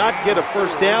 It does not get a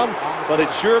first down, but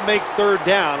it sure makes 3rd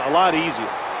down a lot easier.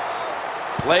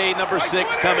 Play number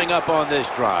 6 coming up on this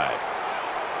drive.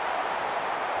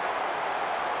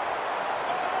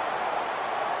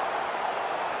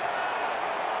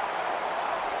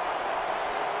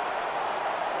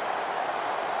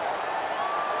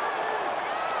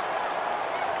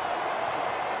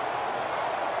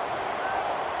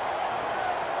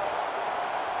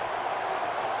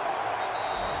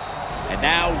 And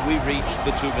now we reach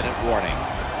the 2-minute warning.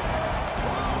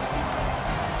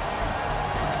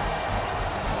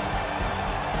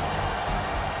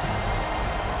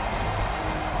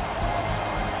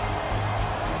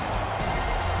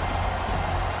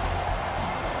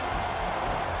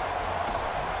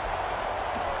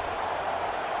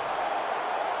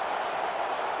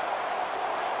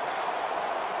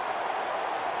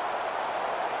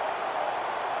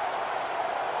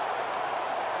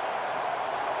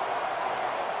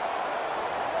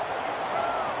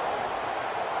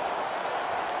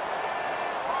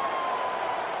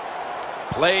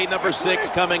 Play number 6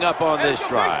 coming up on this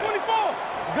drive.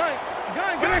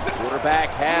 Quarterback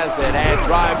has it and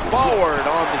drives forward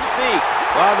on the sneak.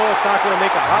 Well, I know it's not going to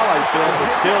make a highlight film,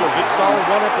 but still a good solid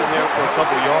run up in there for a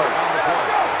couple yards.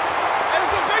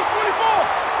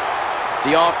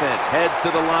 The offense heads to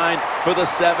the line for the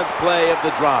 7th play of the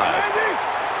drive.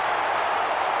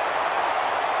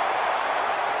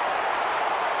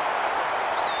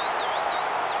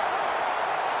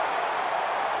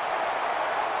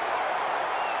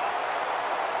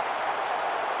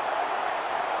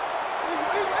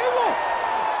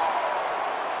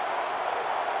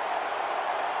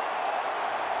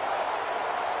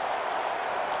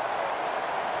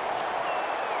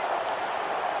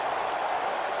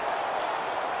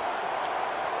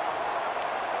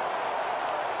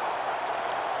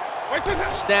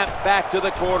 Snap back to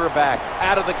the quarterback,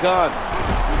 out of the gun.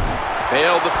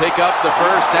 Failed to pick up the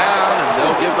first down, and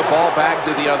they'll give the ball back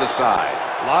to the other side.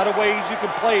 A lot of ways you can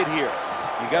play it here.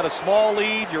 You got a small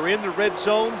lead, you're in the red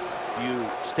zone, you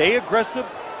stay aggressive,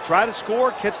 try to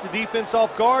score, catch the defense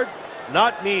off guard.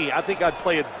 Not me. I think I'd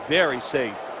play it very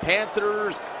safe.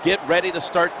 Panthers get ready to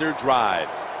start their drive.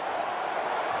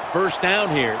 First down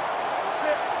here.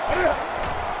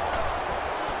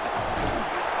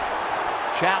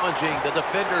 Challenging the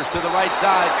defenders to the right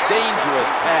side. Dangerous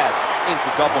pass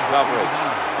into double coverage.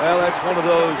 Well, that's one of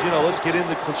those, let's get in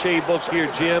the cliche book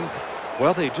here, Jim.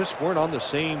 Well, they just weren't on the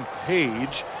same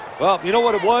page. Well, you know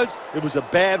what it was? It was a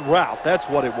bad route. That's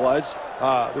what it was.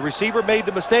 The receiver made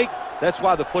the mistake. That's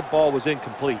why the football was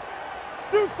incomplete.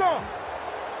 Do some.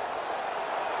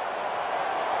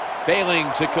 Failing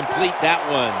to complete that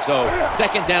one. So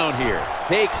second down here.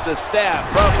 Takes the snap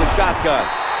from the shotgun.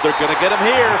 They're going to get him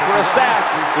here for a sack.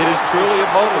 It is truly a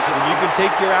bonus when you can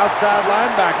take your outside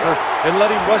linebacker and let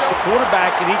him rush the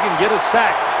quarterback and he can get a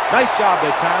sack. Nice job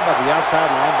that time by the outside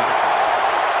linebacker.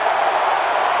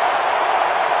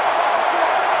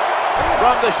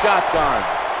 From the shotgun.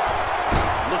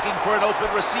 Looking for an open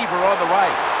receiver on the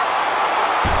right.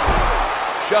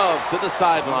 Shove to the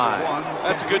sideline.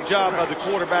 That's a good job by the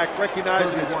quarterback,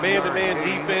 recognizing it's man-to-man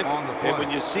defense. And when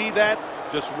you see that,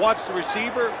 just watch the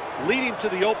receiver, lead him to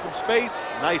the open space.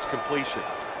 Nice completion.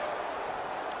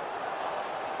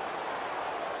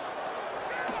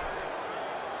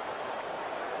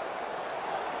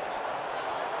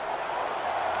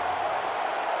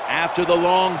 After the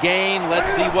long gain,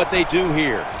 let's see what they do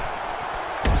here.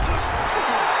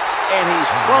 And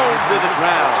he's thrown to the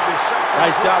ground.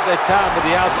 Nice job that time by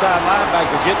the outside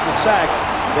linebacker getting the sack.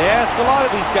 They ask a lot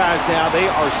of these guys now. They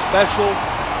are special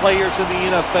players in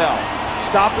the NFL.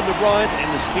 Stopping the run and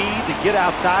the speed to get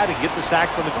outside and get the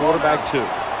sacks on the quarterback too.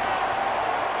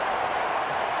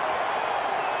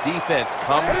 Defense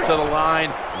comes to the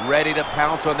line, ready to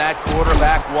pounce on that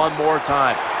quarterback one more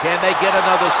time. Can they get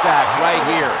another sack right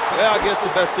here? Well, I guess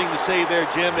the best thing to say there,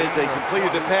 Jim, is they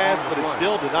completed the pass, but it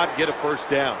still did not get a first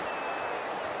down.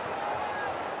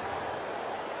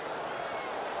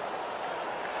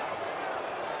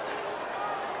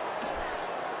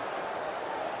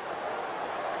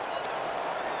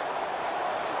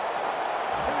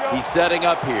 He's setting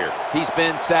up here. He's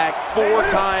been sacked 4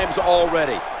 times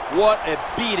already. What a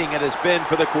beating it has been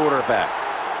for the quarterback.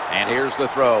 And here's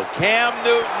the throw. Cam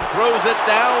Newton throws it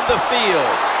down the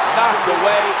field. Knocked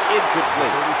away,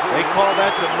 incomplete. They call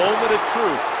that the moment of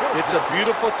truth. It's a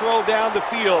beautiful throw down the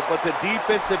field, but the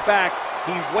defensive back,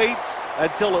 he waits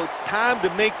until it's time to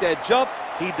make that jump.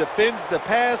 He defends the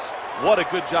pass. What a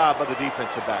good job by the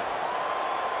defensive back.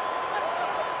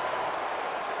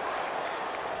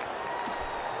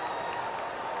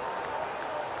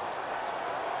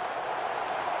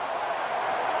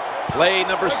 Play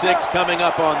number 6 coming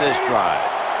up on this drive.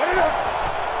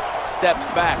 Steps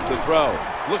back to throw.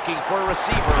 Looking for a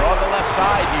receiver on the left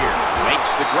side here.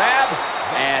 Makes the grab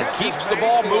and keeps the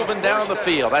ball moving down the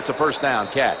field. That's a first down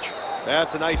catch.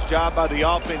 That's a nice job by the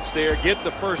offense there. Get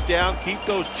the first down. Keep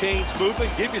those chains moving.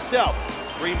 Give yourself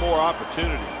 3 more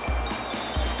opportunities.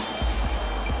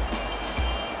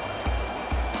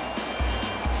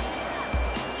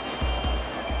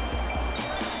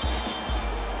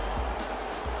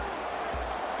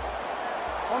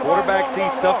 Quarterback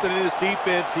sees something in his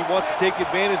defense he wants to take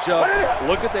advantage of.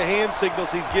 Look at the hand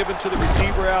signals he's given to the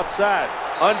receiver outside.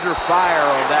 Under fire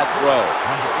on that throw.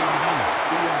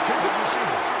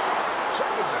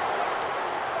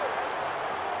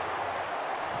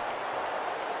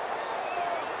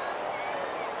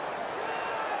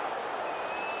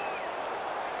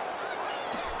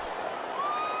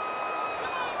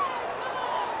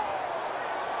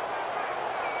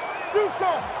 Do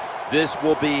some. This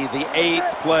will be the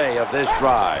 8th play of this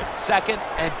drive. 2nd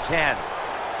and 10.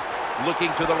 Looking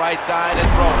to the right side and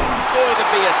throwing. Going to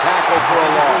be a tackle for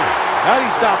a loss. How do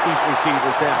you stop these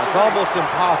receivers now? It's almost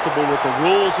impossible with the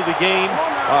rules of the game.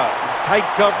 Tight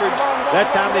coverage. That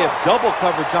time they have double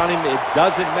coverage on him. It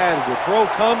doesn't matter. The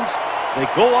throw comes. They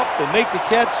go up. They make the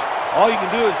catch. All you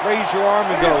can do is raise your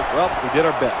arm and go, well, we did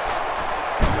our best.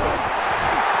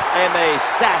 And they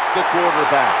sack the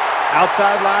quarterback.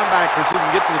 Outside linebackers who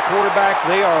can get to the quarterback,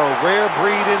 they are a rare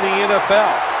breed in the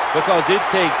NFL because it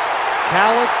takes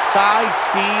talent, size,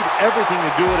 speed, everything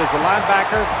to do it as a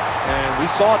linebacker, and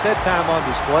we saw it that time on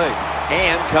display.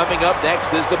 And coming up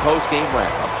next is the post-game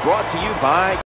wrap-up, brought to you by